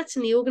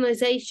certainly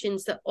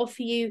organizations that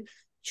offer you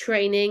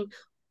training,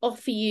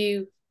 offer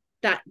you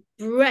that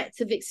breadth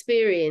of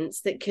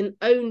experience that can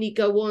only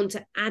go on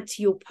to add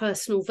to your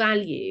personal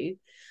value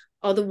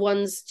are the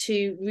ones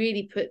to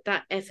really put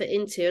that effort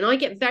into. And I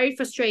get very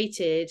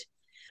frustrated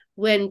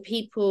when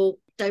people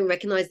don't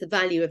recognize the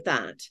value of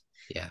that.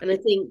 Yeah. And I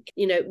think,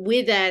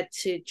 we're there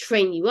to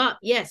train you up,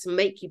 yes, and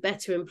make you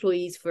better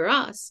employees for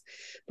us,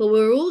 but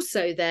we're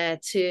also there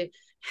to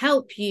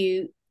help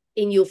you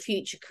in your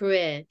future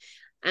career.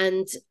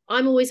 And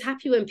I'm always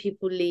happy when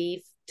people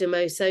leave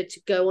Demoso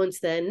to go on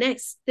to their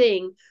next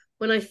thing,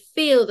 when I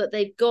feel that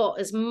they've got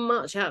as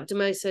much out of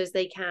Demoso as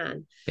they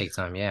can. Big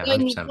time, yeah. 100%. I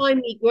only find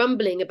me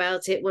grumbling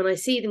about it when I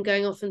see them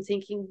going off and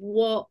thinking,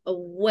 what a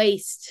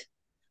waste.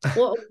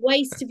 What a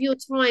waste of your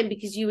time,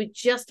 because you were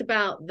just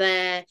about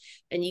there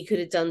and you could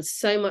have done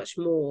so much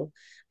more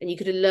and you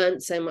could have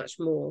learned so much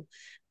more.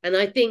 And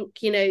I think,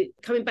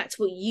 coming back to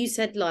what you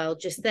said, Lyle,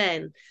 just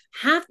then,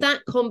 have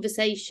that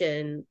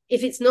conversation.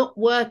 If it's not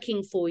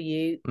working for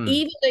you,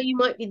 even though you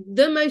might be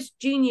the most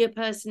junior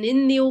person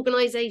in the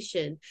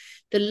organization,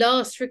 the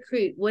last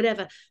recruit,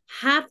 whatever,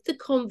 have the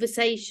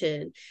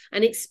conversation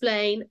and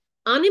explain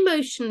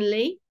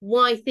unemotionally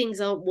why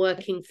things aren't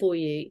working for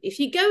you. If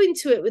you go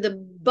into it with a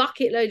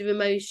bucket load of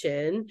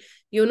emotion,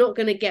 you're not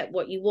going to get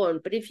what you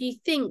want. But if you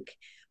think,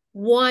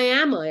 why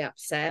am I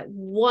upset?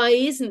 Why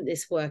isn't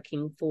this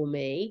working for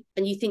me?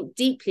 And you think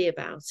deeply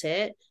about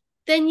it,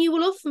 then you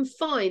will often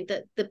find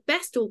that the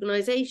best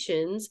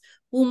organizations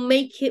will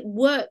make it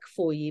work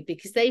for you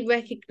because they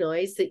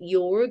recognize that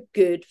you're a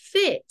good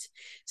fit.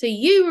 So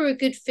you were a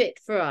good fit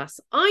for us.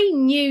 I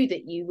knew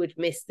that you would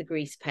miss the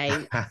grease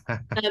paint.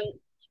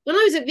 When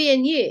I was at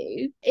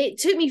VNU, it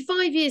took me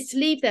 5 years to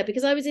leave there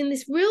because I was in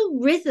this real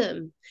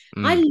rhythm.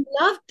 I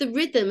loved the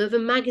rhythm of a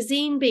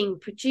magazine being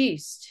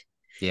produced.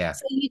 Yeah.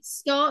 So you'd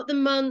start the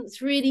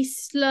month really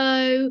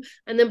slow,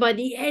 and then by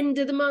the end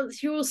of the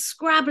month, you're all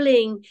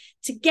scrabbling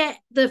to get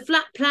the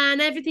flat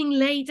plan, everything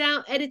laid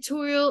out,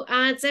 editorial,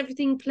 ads,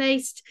 everything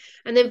placed,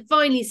 and then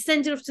finally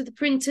send it off to the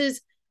printers,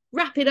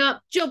 wrap it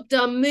up, job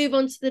done, move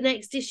on to the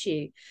next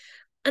issue.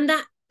 And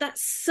that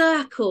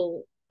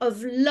circle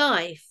of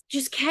life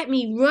just kept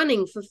me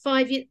running for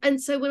 5 years.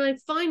 And so when I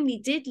finally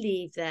did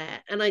leave there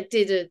and I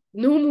did a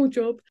normal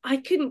job, I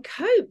couldn't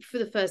cope for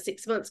the first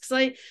 6 months because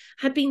I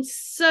had been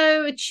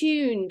so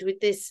attuned with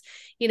this,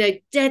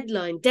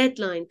 deadline.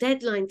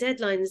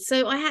 And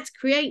so I had to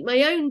create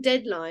my own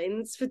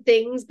deadlines for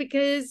things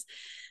because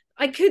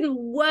I couldn't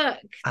work.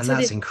 And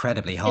that's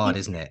incredibly hard,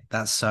 isn't it?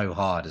 That's so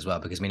hard as well,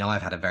 because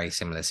I've had a very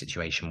similar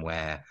situation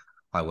where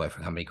I work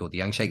for a company called the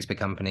Young Shakespeare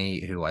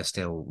Company, who I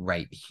still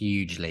rate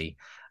hugely,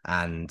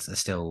 and I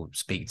still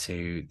speak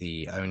to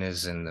the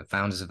owners and the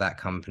founders of that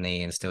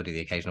company and still do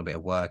the occasional bit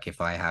of work if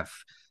I have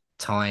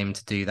time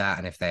to do that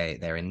and if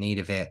they're in need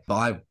of it. But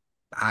I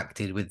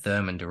acted with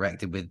them and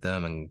directed with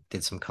them and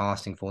did some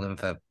casting for them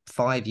for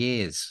 5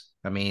 years.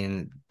 I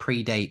mean,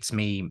 predates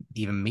me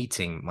even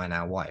meeting my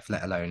now wife,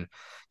 let alone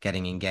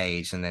getting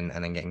engaged and then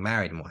getting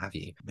married and what have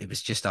you. It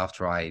was just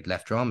after I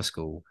left drama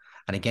school.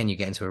 And again, you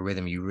get into a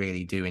rhythm, you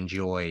really do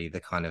enjoy the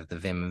kind of the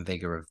vim and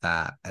vigor of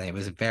that. And it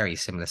was a very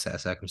similar set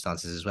of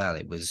circumstances as well.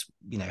 It was,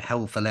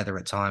 hell for leather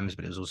at times,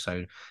 but it was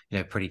also,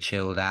 pretty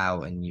chilled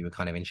out and you were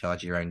kind of in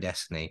charge of your own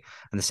destiny.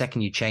 And the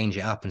second you change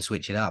it up and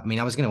switch it up,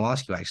 I was going to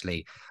ask you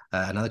actually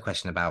another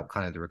question about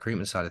kind of the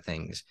recruitment side of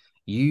things.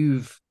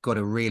 You've got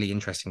a really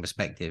interesting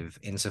perspective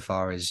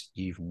insofar as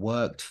you've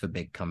worked for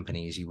big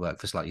companies, you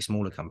work for slightly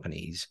smaller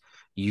companies,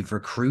 you've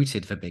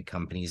recruited for big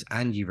companies,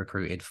 and you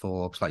recruited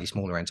for slightly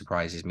smaller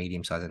enterprises,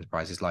 medium-sized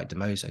enterprises like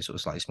Demoso, sort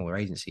of slightly smaller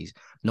agencies,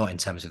 not in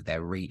terms of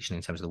their reach and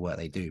in terms of the work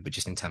they do, but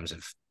just in terms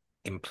of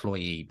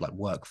employee, like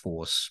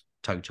workforce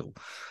total.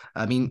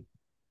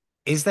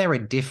 Is there a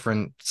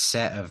different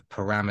set of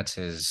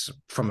parameters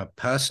from a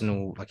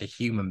personal, like a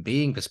human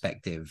being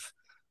perspective,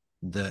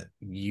 that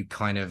you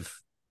kind of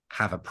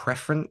have a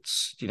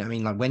preference? Do you know what I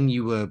mean? Like when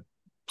you were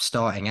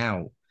starting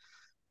out,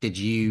 did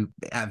you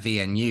at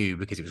VNU,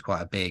 because it was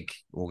quite a big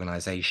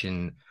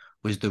organization,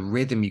 was the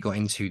rhythm you got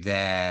into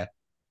there?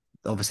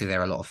 Obviously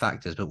there are a lot of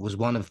factors, but was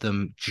one of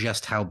them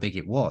just how big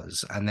it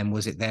was? And then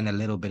was it then a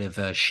little bit of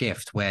a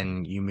shift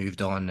when you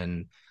moved on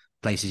and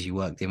places you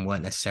worked in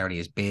weren't necessarily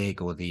as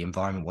big or the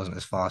environment wasn't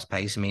as fast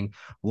paced?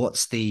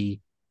 What's the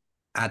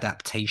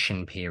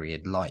adaptation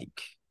period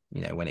like,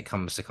 when it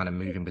comes to kind of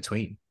moving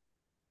between?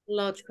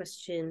 Large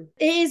question.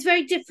 It is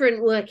very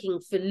different working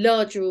for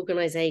larger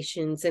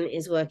organizations than it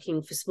is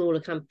working for smaller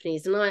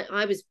companies. And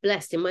I was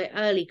blessed in my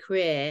early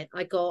career.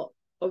 I got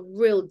a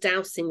real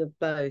dousing of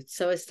both.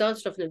 So I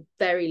started off in a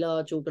very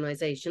large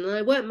organization and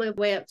I worked my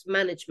way up to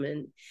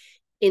management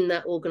in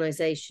that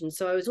organization.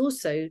 So I was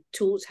also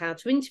taught how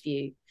to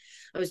interview.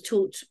 I was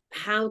taught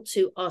how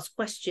to ask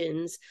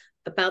questions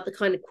about the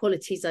kind of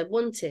qualities I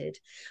wanted.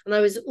 And I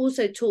was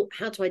also taught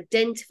how to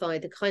identify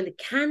the kind of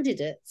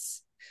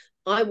candidates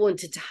I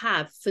wanted to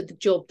have for the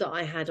job that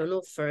I had on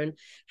offer, and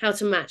how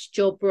to match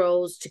job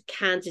roles to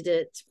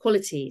candidate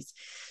qualities.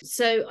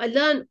 So I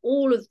learned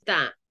all of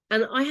that,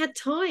 and I had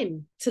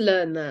time to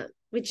learn that,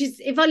 which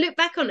is, if I look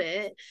back on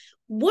it,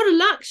 what a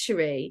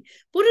luxury.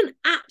 What an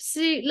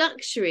absolute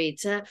luxury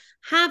to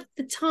have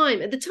the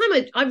time. At the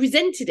time, I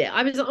resented it.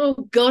 I was like,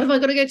 oh God, have I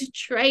got to go to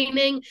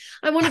training?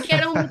 I want to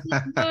get on with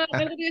this work. I'm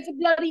going to go to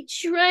bloody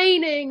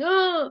training.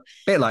 Oh,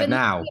 bit like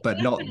now,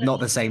 but not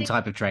the same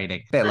type of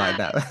training. Bit like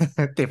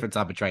that. Different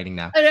type of training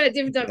now. I know,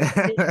 different type of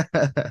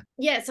training.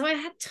 Yeah, so I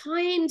had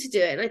time to do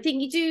it. And I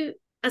think you do,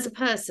 as a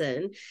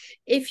person,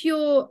 if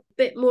you're a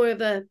bit more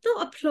of a,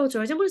 not a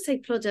plodder, I don't want to say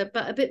plodder,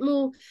 but a bit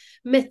more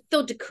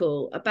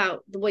methodical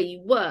about the way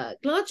you work,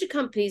 larger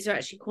companies are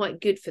actually quite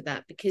good for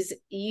that, because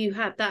you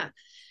have that,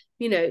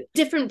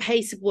 different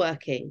pace of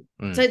working.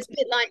 So it's a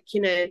bit like,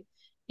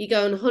 you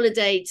go on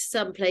holiday to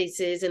some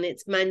places and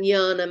it's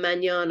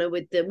manana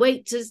with the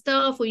waiter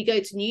staff, or you go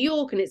to New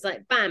York and it's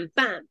like bam,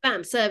 bam,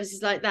 bam,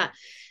 services like that.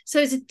 So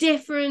it's a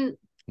different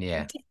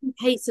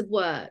pace of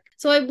work.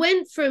 So I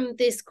went from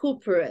this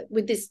corporate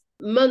with this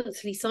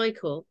monthly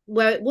cycle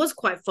where it was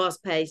quite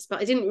fast paced,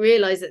 but I didn't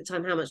realize at the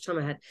time how much time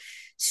I had,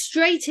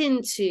 straight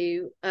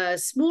into a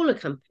smaller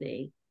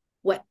company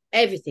where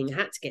everything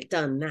had to get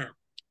done now.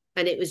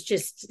 And it was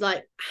just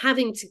like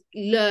having to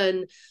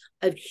learn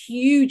a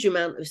huge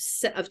amount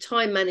of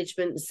time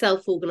management and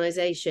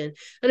self-organization.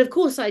 And of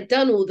course, I'd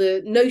done all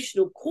the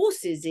notional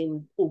courses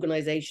in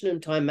organization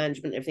and time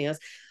management and everything else,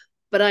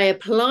 but I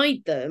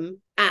applied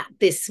them at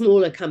this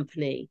smaller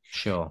company.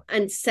 Sure.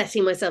 And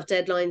setting myself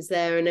deadlines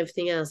there and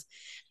everything else.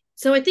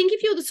 So I think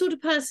if you're the sort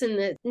of person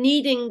that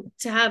needing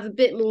to have a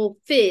bit more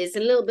fizz, a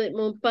little bit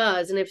more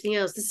buzz and everything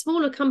else, the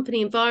smaller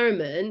company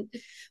environment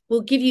will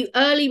give you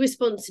early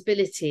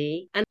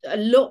responsibility and a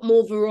lot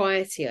more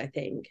variety, I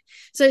think.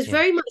 So it's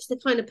very much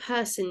the kind of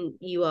person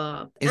you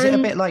are. Is it a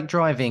bit like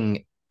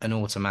driving an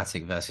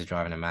automatic versus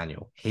driving a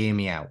manual? Hear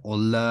me out. Or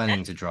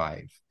learning to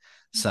drive.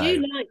 So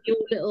you like your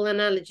little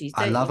analogies,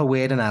 don't I love you? a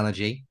weird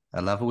analogy.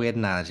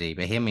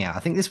 But hear me out. I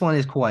think this one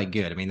is quite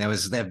good. I mean, I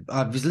was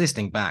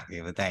listening back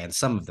the other day, and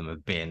some of them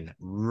have been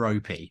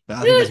ropey, but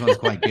I think this one's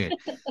quite good.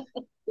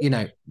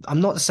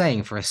 I'm not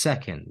saying for a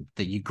second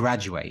that you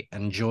graduate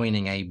and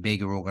joining a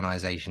bigger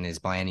organization is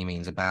by any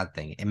means a bad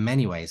thing. In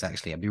many ways,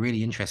 actually, I'd be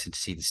really interested to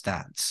see the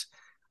stats.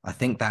 I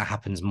think that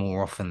happens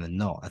more often than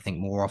not. I think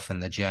more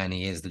often the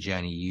journey is the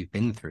journey you've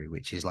been through,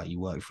 which is like you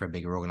work for a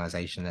bigger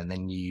organization and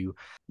then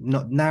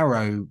not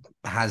narrow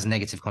has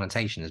negative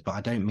connotations, but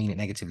I don't mean it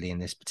negatively in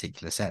this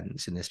particular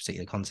sense, in this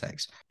particular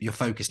context. Your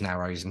focus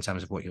narrows in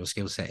terms of what your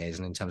skill set is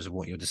and in terms of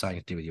what you're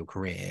deciding to do with your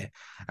career,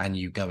 and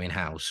you go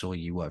in-house or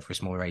you work for a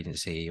smaller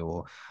agency.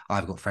 Or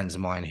I've got friends of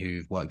mine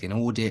who've worked in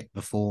audit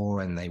before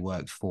and they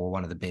worked for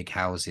one of the big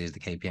houses, the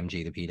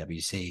KPMG, the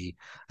PwC,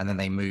 and then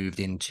they moved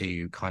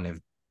into kind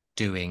of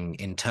doing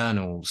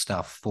internal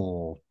stuff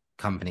for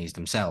companies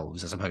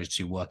themselves as opposed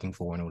to working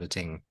for an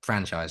auditing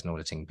franchise and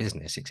auditing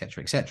business,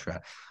 etc.,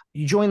 etc.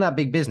 You join that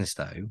big business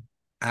though,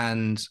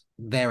 and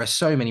there are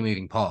so many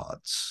moving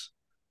parts,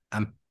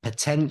 and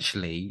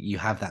potentially you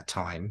have that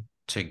time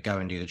to go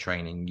and do the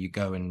training. You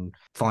go and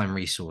find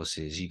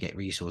resources, you get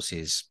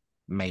resources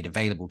made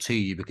available to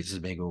you because it's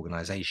a big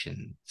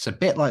organization. It's a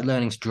bit like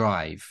learning to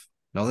drive.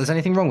 Not that there's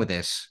anything wrong with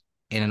this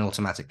in an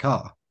automatic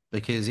car,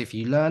 because if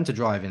you learn to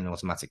drive in an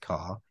automatic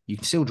car, you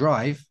can still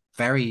drive,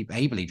 very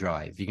ably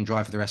drive. You can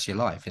drive for the rest of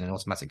your life in an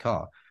automatic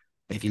car.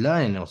 But if you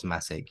learn in an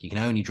automatic, you can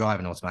only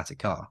drive an automatic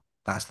car.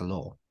 That's the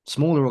law.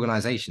 Smaller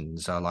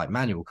organizations are like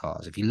manual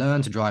cars. If you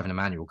learn to drive in a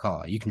manual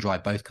car, you can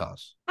drive both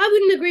cars. I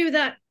wouldn't agree with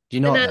that. Do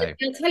you not, though?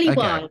 I'll tell you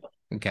why.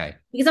 Okay.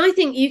 Because I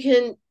think you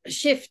can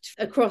shift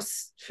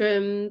across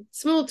from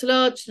small to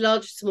large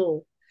to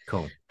small.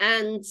 Cool.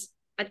 And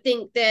I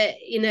think that,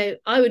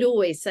 I would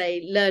always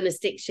say learn a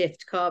stick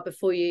shift car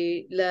before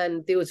you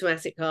learn the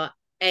automatic car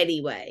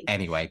anyway.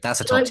 That's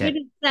a top tip.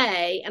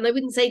 I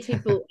wouldn't say to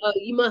people, oh,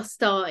 you must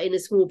start in a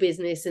small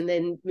business and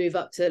then move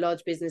up to a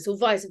large business, or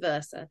vice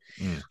versa.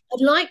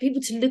 I'd like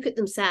people to look at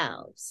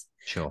themselves.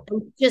 Sure.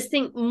 And just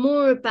think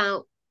more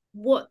about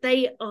what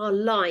they are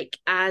like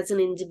as an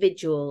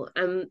individual.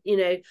 And,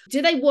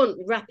 do they want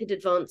rapid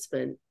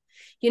advancement?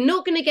 You're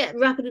not going to get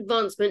rapid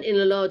advancement in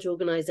a large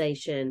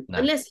organization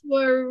unless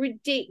you're a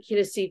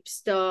ridiculous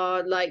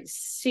superstar, like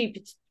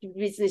super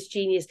business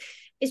genius.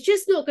 It's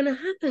just not going to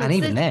happen. And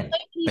even then,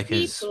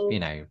 because,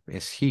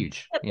 it's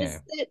huge.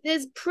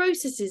 There's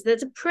processes,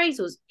 there's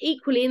appraisals.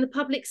 Equally in the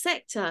public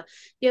sector,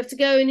 you have to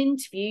go and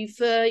interview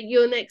for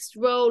your next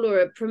role or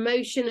a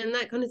promotion and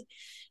that kind of thing.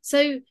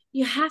 So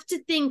you have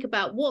to think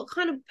about, what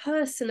kind of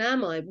person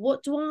am I?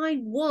 What do I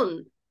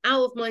want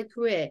out of my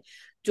career?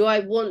 Do I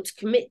want to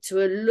commit to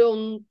a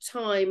long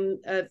time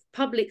of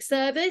public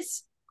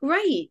service?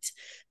 Great.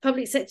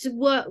 Public sector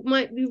work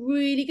might be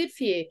really good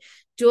for you.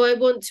 Do I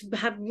want to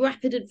have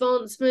rapid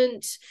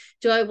advancement?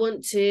 Do I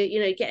want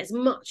to, get as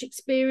much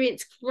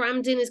experience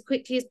crammed in as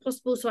quickly as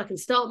possible so I can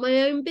start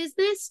my own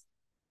business?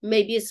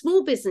 maybe a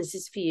small business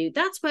is for you.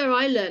 That's where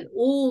I learned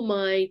all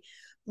my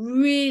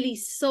really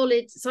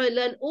solid. So I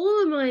learned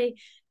all of my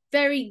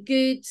very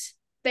good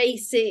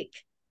basic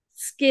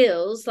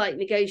skills like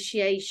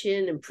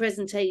negotiation and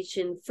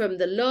presentation from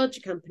the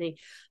larger company.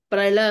 But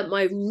I learned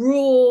my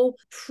raw,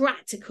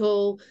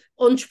 practical,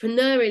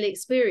 entrepreneurial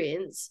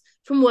experience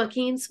from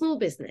working in small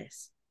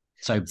business.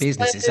 So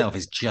business itself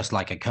is just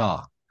like a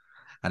car.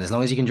 And as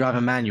long as you can drive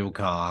a manual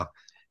car,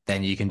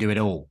 then you can do it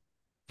all.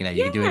 You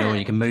can do it all.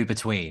 You can move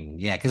between.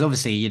 Yeah, because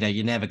obviously,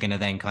 you're never going to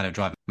then kind of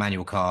drive a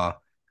manual car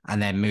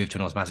and then move to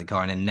an automatic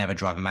car and then never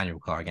drive a manual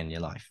car again in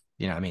your life.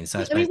 You know what I mean?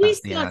 So I suppose we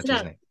that's the analogy,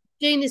 isn't it?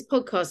 Doing this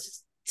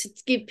podcast to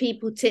give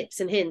people tips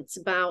and hints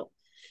about,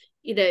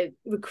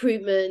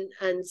 recruitment,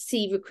 and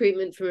see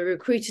recruitment from a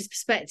recruiter's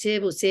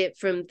perspective, or see it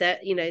from that,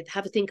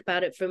 have a think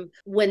about it from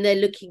when they're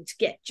looking to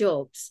get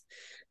jobs.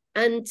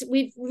 And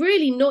we've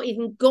really not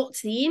even got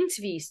to the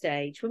interview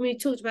stage when we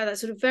talked about that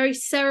sort of very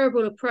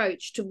cerebral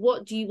approach to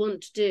what do you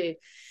want to do.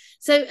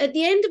 So at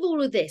the end of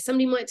all of this,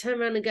 somebody might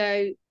turn around and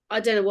go, I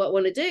don't know what I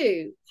want to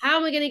do. How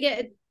am I going to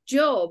get a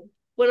job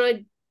when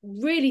I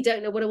really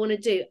don't know what I want to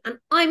do? And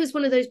I was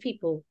one of those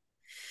people.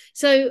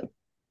 So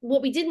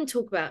what we didn't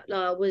talk about,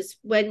 Lara, was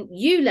when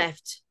you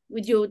left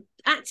with your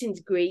acting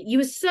degree, you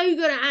were so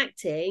good at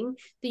acting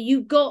that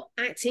you got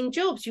acting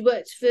jobs. You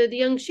worked for the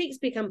Young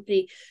Shakespeare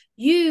Company.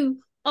 You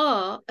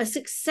are a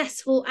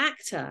successful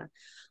actor.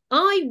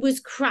 I was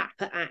crap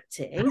at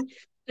acting.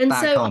 And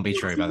that so can't be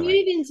true, by the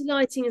way. Moved into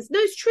lighting. No,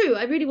 it's true.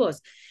 I really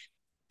was.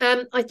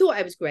 I thought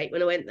I was great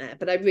when I went there,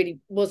 but I really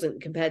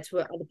wasn't compared to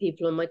other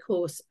people on my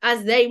course,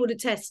 as they would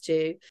attest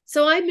to.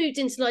 So I moved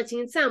into lighting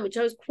and sound, which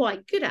I was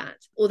quite good at.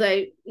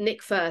 Although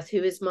Nick Firth,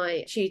 who is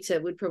my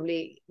tutor, would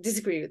probably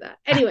disagree with that.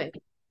 Anyway.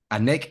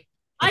 And Nick,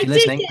 if you're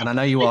listening, and I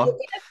know you are. I did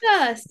get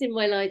first in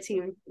my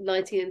lighting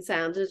and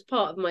sound as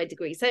part of my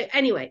degree. So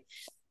anyway,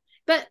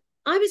 but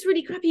I was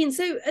really crappy. And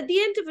so at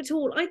the end of it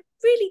all,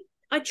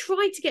 I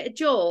tried to get a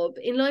job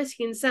in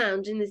lighting and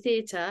sound in the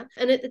theatre.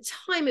 And at the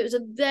time, it was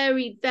a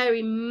very,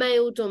 very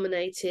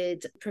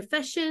male-dominated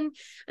profession.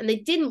 And they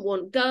didn't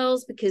want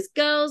girls because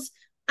girls,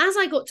 as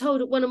I got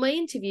told at one of my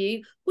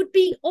interviews, would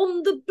be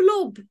on the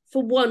blob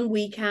for 1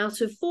 week out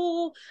of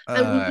 4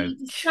 and would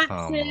be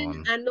distracted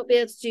and not be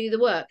able to do the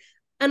work.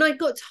 And I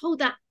got told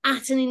that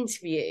at an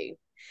interview.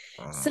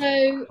 So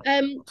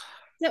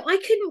I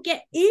couldn't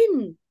get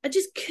in. I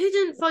just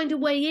couldn't find a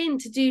way in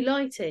to do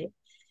lighting.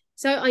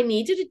 So I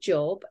needed a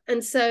job.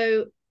 And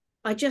so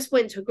I just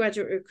went to a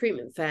graduate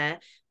recruitment fair.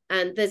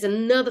 And there's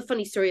another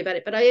funny story about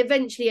it, but I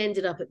eventually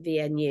ended up at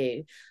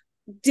VNU.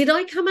 Did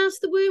I come out of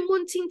the womb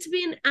wanting to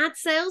be in ad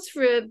sales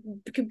for a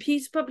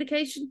computer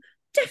publication?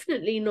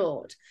 Definitely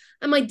not.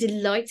 Am I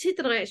delighted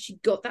that I actually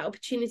got that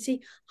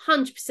opportunity?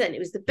 100%. It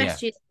was the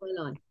best years of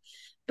my life.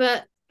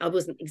 But I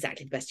wasn't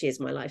exactly the best years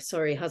of my life.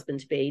 Sorry,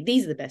 husband-to-be.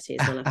 These are the best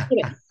years of my life.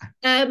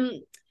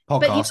 Anyway,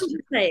 but you can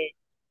say it.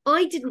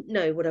 I didn't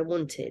know what I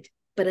wanted.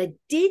 But I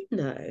did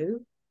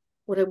know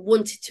what I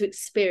wanted to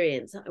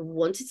experience. I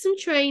wanted some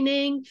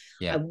training.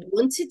 I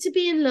wanted to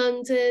be in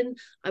London.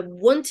 I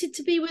wanted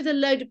to be with a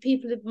load of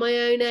people of my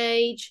own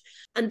age.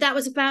 And that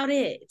was about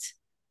it.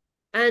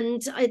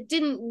 And I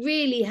didn't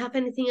really have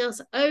anything else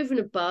over and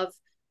above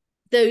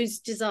those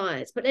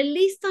desires. But at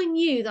least I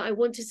knew that I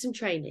wanted some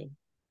training.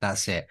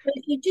 That's it. But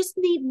if you just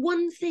need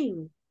one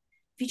thing,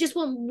 if you just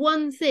want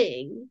one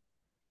thing,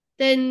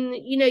 then,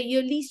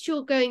 at least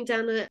you're going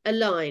down a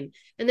line.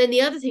 And then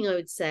the other thing I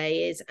would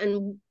say is,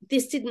 and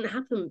this didn't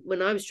happen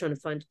when I was trying to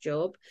find a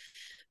job,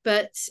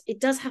 but it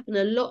does happen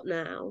a lot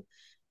now,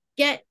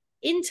 get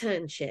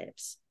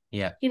internships.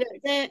 Yeah.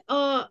 There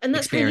are, and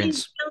that's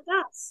experience. How you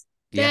found us.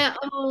 There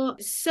are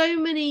so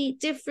many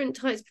different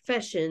types of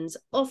professions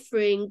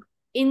offering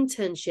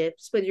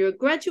internships, whether you're a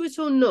graduate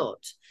or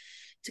not,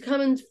 to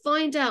come and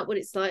find out what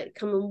it's like,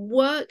 come and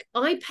work.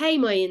 I pay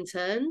my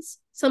interns.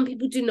 Some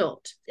people do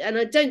not. And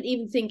I don't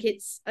even think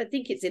I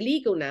think it's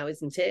illegal now,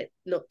 isn't it?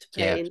 Not to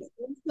pay interns.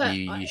 But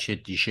you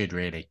should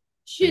really.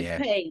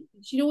 Pay.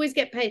 You should always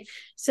get paid.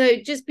 So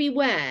just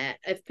beware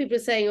if people are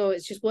saying, oh,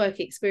 it's just work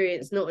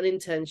experience, not an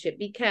internship.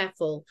 Be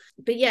careful.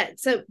 But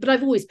but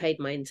I've always paid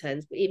my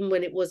interns, even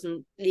when it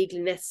wasn't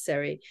legally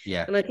necessary.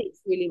 Yeah. And I think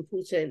it's really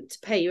important to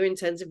pay your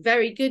interns a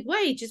very good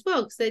wage as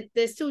well, because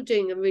they're still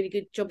doing a really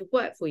good job of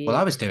work for you. Well,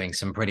 I was doing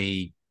some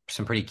pretty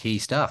key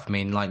stuff. I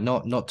mean, like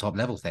not top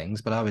level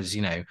things, but I was,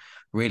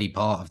 really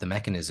part of the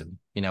mechanism.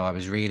 I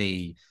was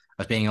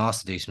being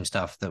asked to do some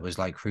stuff that was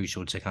like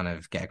crucial to kind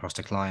of get across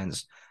to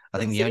clients. I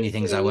think the only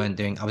things I weren't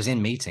doing, I was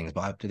in meetings,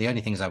 but the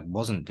only things I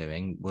wasn't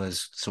doing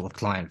was sort of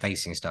client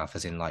facing stuff,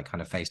 as in like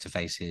kind of face to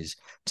faces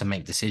to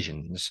make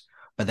decisions.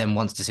 But then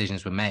once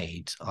decisions were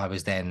made, I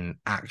was then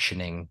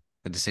actioning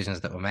the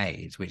decisions that were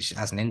made, which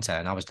as an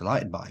intern, I was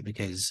delighted by,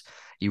 because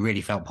you really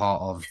felt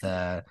part of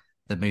the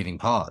moving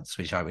parts,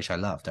 which I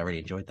loved. I really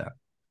enjoyed that.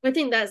 I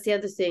think that's the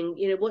other thing.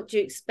 What do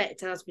you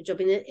expect out of a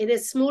job? In a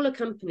smaller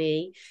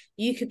company,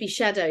 you could be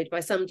shadowed by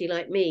somebody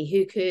like me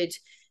who could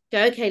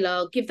go, okay,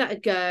 Lyle, give that a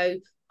go.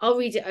 I'll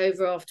read it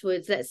over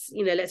afterwards.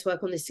 Let's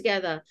work on this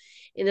together.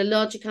 In a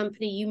larger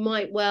company, you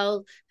might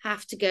well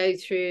have to go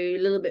through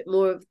a little bit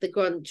more of the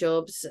grunt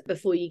jobs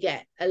before you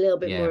get a little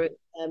bit more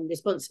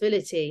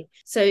responsibility.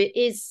 So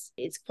it's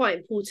quite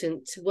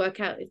important to work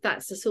out if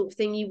that's the sort of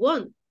thing you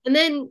want. And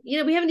then,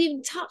 we haven't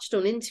even touched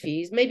on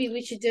interviews. Maybe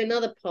we should do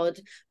another pod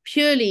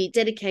purely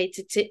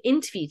dedicated to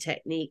interview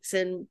techniques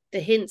and the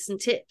hints and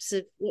tips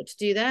of what to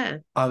do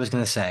there. I was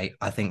going to say,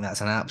 I think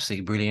that's an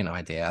absolutely brilliant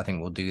idea. I think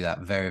we'll do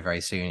that very,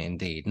 very soon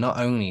indeed. Not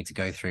only to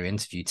go through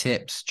interview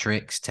tips,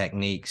 tricks,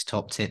 techniques,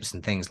 top tips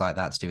and things like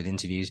that to do with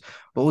interviews,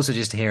 but also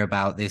just to hear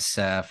about this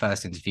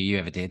first interview you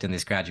ever did and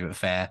this graduate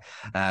fair,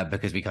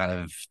 because we kind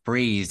of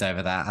breezed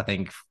over that, I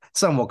think,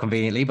 somewhat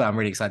conveniently, but I'm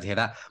really excited to hear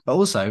that. But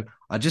also,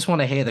 I just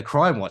want to hear the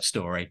Crime Watch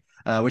story,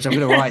 which I'm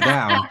going to write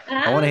down.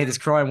 I want to hear this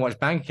Crime Watch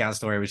bank account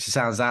story, which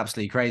sounds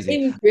absolutely crazy.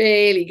 It's a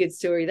really good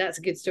story. That's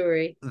a good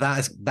story.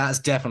 That's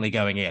definitely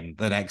going in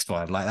the next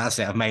one. Like, that's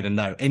it. I've made a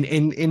note.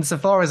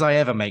 Insofar as I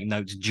ever make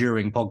notes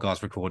during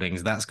podcast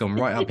recordings, that's gone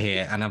right up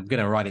here, and I'm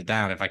going to write it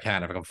down if I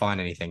can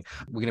find anything.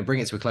 We're going to bring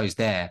it to a close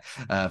there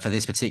for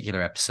this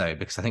particular episode,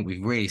 because I think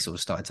we've really sort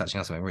of started touching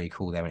on something really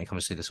cool there when it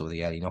comes to the sort of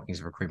the early knockings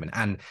of recruitment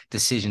and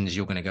decisions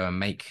you're going to go and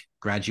make,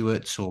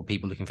 graduates or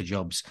people looking for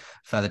jobs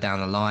further down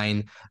the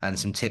line, and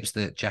some tips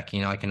that Jackie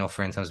and I can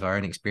offer in terms of our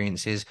own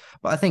experiences.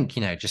 But I think,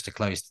 just to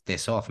close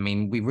this off, I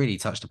mean, we really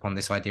touched upon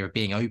this idea of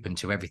being open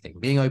to everything,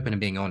 being open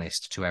and being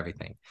honest to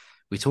everything.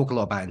 We talk a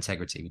lot about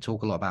integrity. We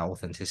talk a lot about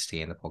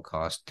authenticity in the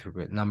podcast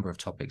through a number of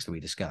topics that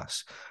we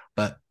discuss,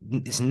 but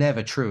it's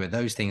never true.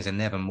 Those things are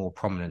never more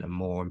prominent and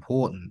more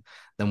important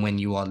than when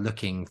you are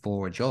looking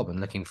for a job and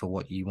looking for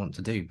what you want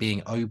to do.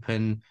 Being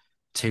open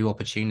to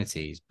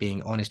opportunities,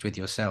 being honest with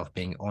yourself,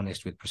 being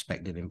honest with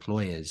prospective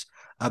employers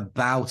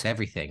about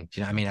everything.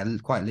 Do you know what I mean?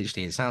 Quite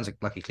literally, it sounds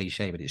like a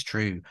cliche, but it's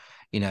true.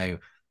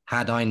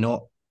 Had I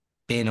not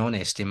been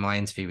honest in my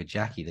interview with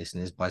Jackie,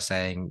 listeners, by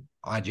saying,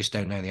 I just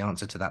don't know the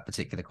answer to that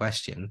particular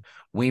question,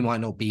 we might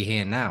not be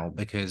here now,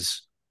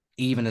 because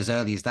even as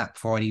early as that,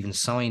 before I'd even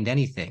signed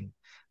anything,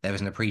 there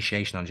was an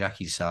appreciation on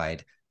Jackie's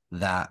side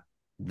that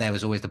there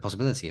was always the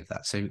possibility of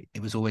that. So it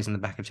was always in the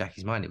back of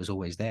Jackie's mind. It was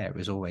always there. It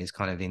was always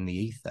kind of in the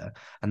ether.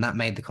 And that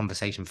made the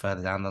conversation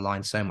further down the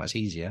line so much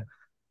easier.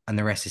 And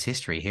the rest is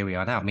history. Here we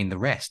are now. I mean, the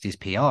rest is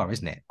PR,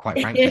 isn't it?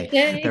 Quite frankly,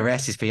 the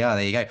rest is PR.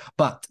 There you go.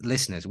 But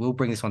listeners, we'll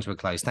bring this one to a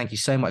close. Thank you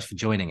so much for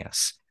joining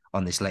us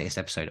on this latest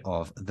episode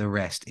of The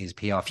Rest is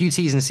PR. A few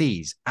T's and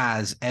C's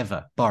as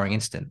ever, barring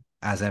incident.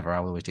 As ever, I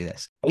will always do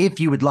this.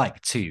 If you would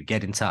like to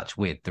get in touch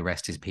with The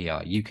Rest is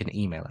PR, you can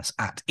email us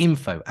at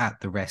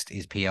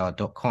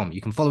info@therestispr.com.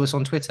 You can follow us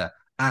on Twitter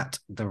at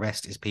The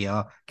Rest is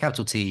PR,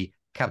 capital T,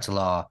 capital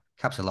R,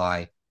 capital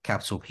I,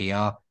 capital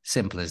PR.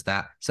 Simple as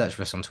that. Search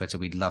for us on Twitter.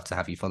 We'd love to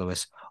have you follow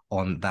us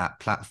on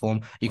that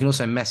platform. You can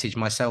also message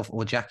myself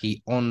or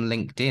Jackie on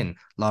LinkedIn.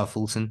 Lara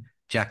Fulton,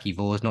 Jackie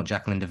Vors, not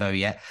Jacqueline DeVoe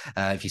yet.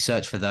 If you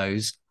search for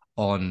those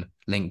on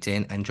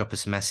LinkedIn and drop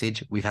us a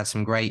message. We've had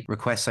some great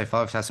requests so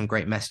far. We've had some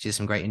great messages,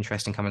 some great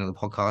interest in coming on the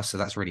podcast. So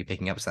that's really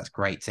picking up. So that's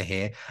great to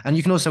hear. And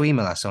you can also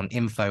email us on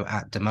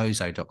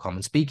info@demozo.com.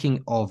 And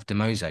speaking of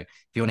Demozo, if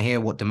you want to hear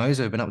what Demozo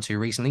have been up to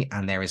recently,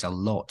 and there is a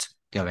lot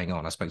going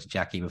on. I spoke to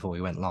Jackie before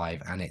we went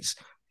live, and it's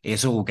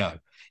all go.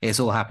 It's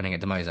all happening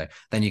at Demozo.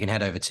 Then you can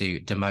head over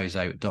to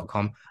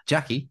demozo.com.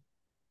 Jackie,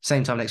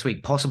 same time next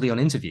week, possibly on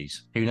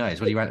interviews. Who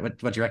knows? What do you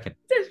reckon?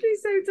 Definitely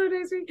same time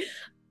next week.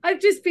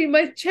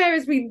 My chair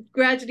has been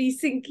gradually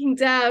sinking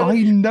down.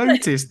 I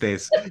noticed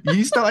this.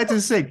 You started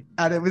to sink,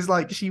 and it was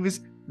like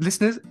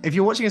listeners, if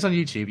you're watching us on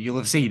YouTube, you'll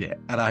have seen it,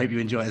 and I hope you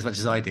enjoy it as much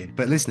as I did.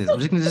 But listeners, I'm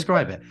just going to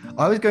describe it.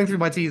 I was going through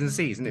my T's and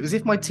C's, and it was as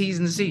if my T's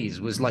and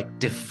C's was like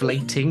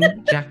deflating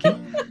Jackie.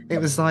 It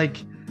was like,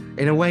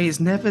 in a way it's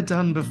never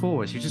done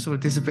before. She just sort of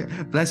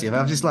disappeared. Bless you.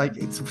 I'm just like,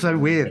 it's so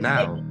weird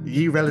now.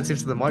 You relative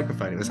to the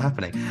microphone, it was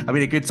happening. I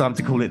mean, a good time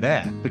to call it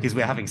there, because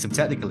we're having some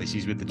technical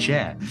issues with the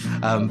chair.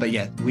 But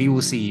yeah, we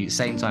will see you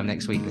same time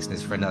next week,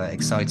 listeners, for another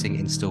exciting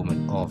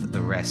installment of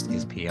The Rest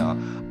is PR.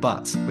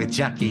 But with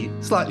Jackie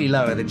slightly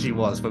lower than she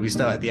was when we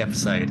started the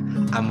episode,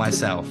 and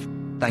myself,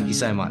 thank you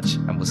so much.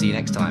 And we'll see you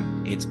next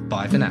time. It's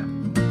bye for now.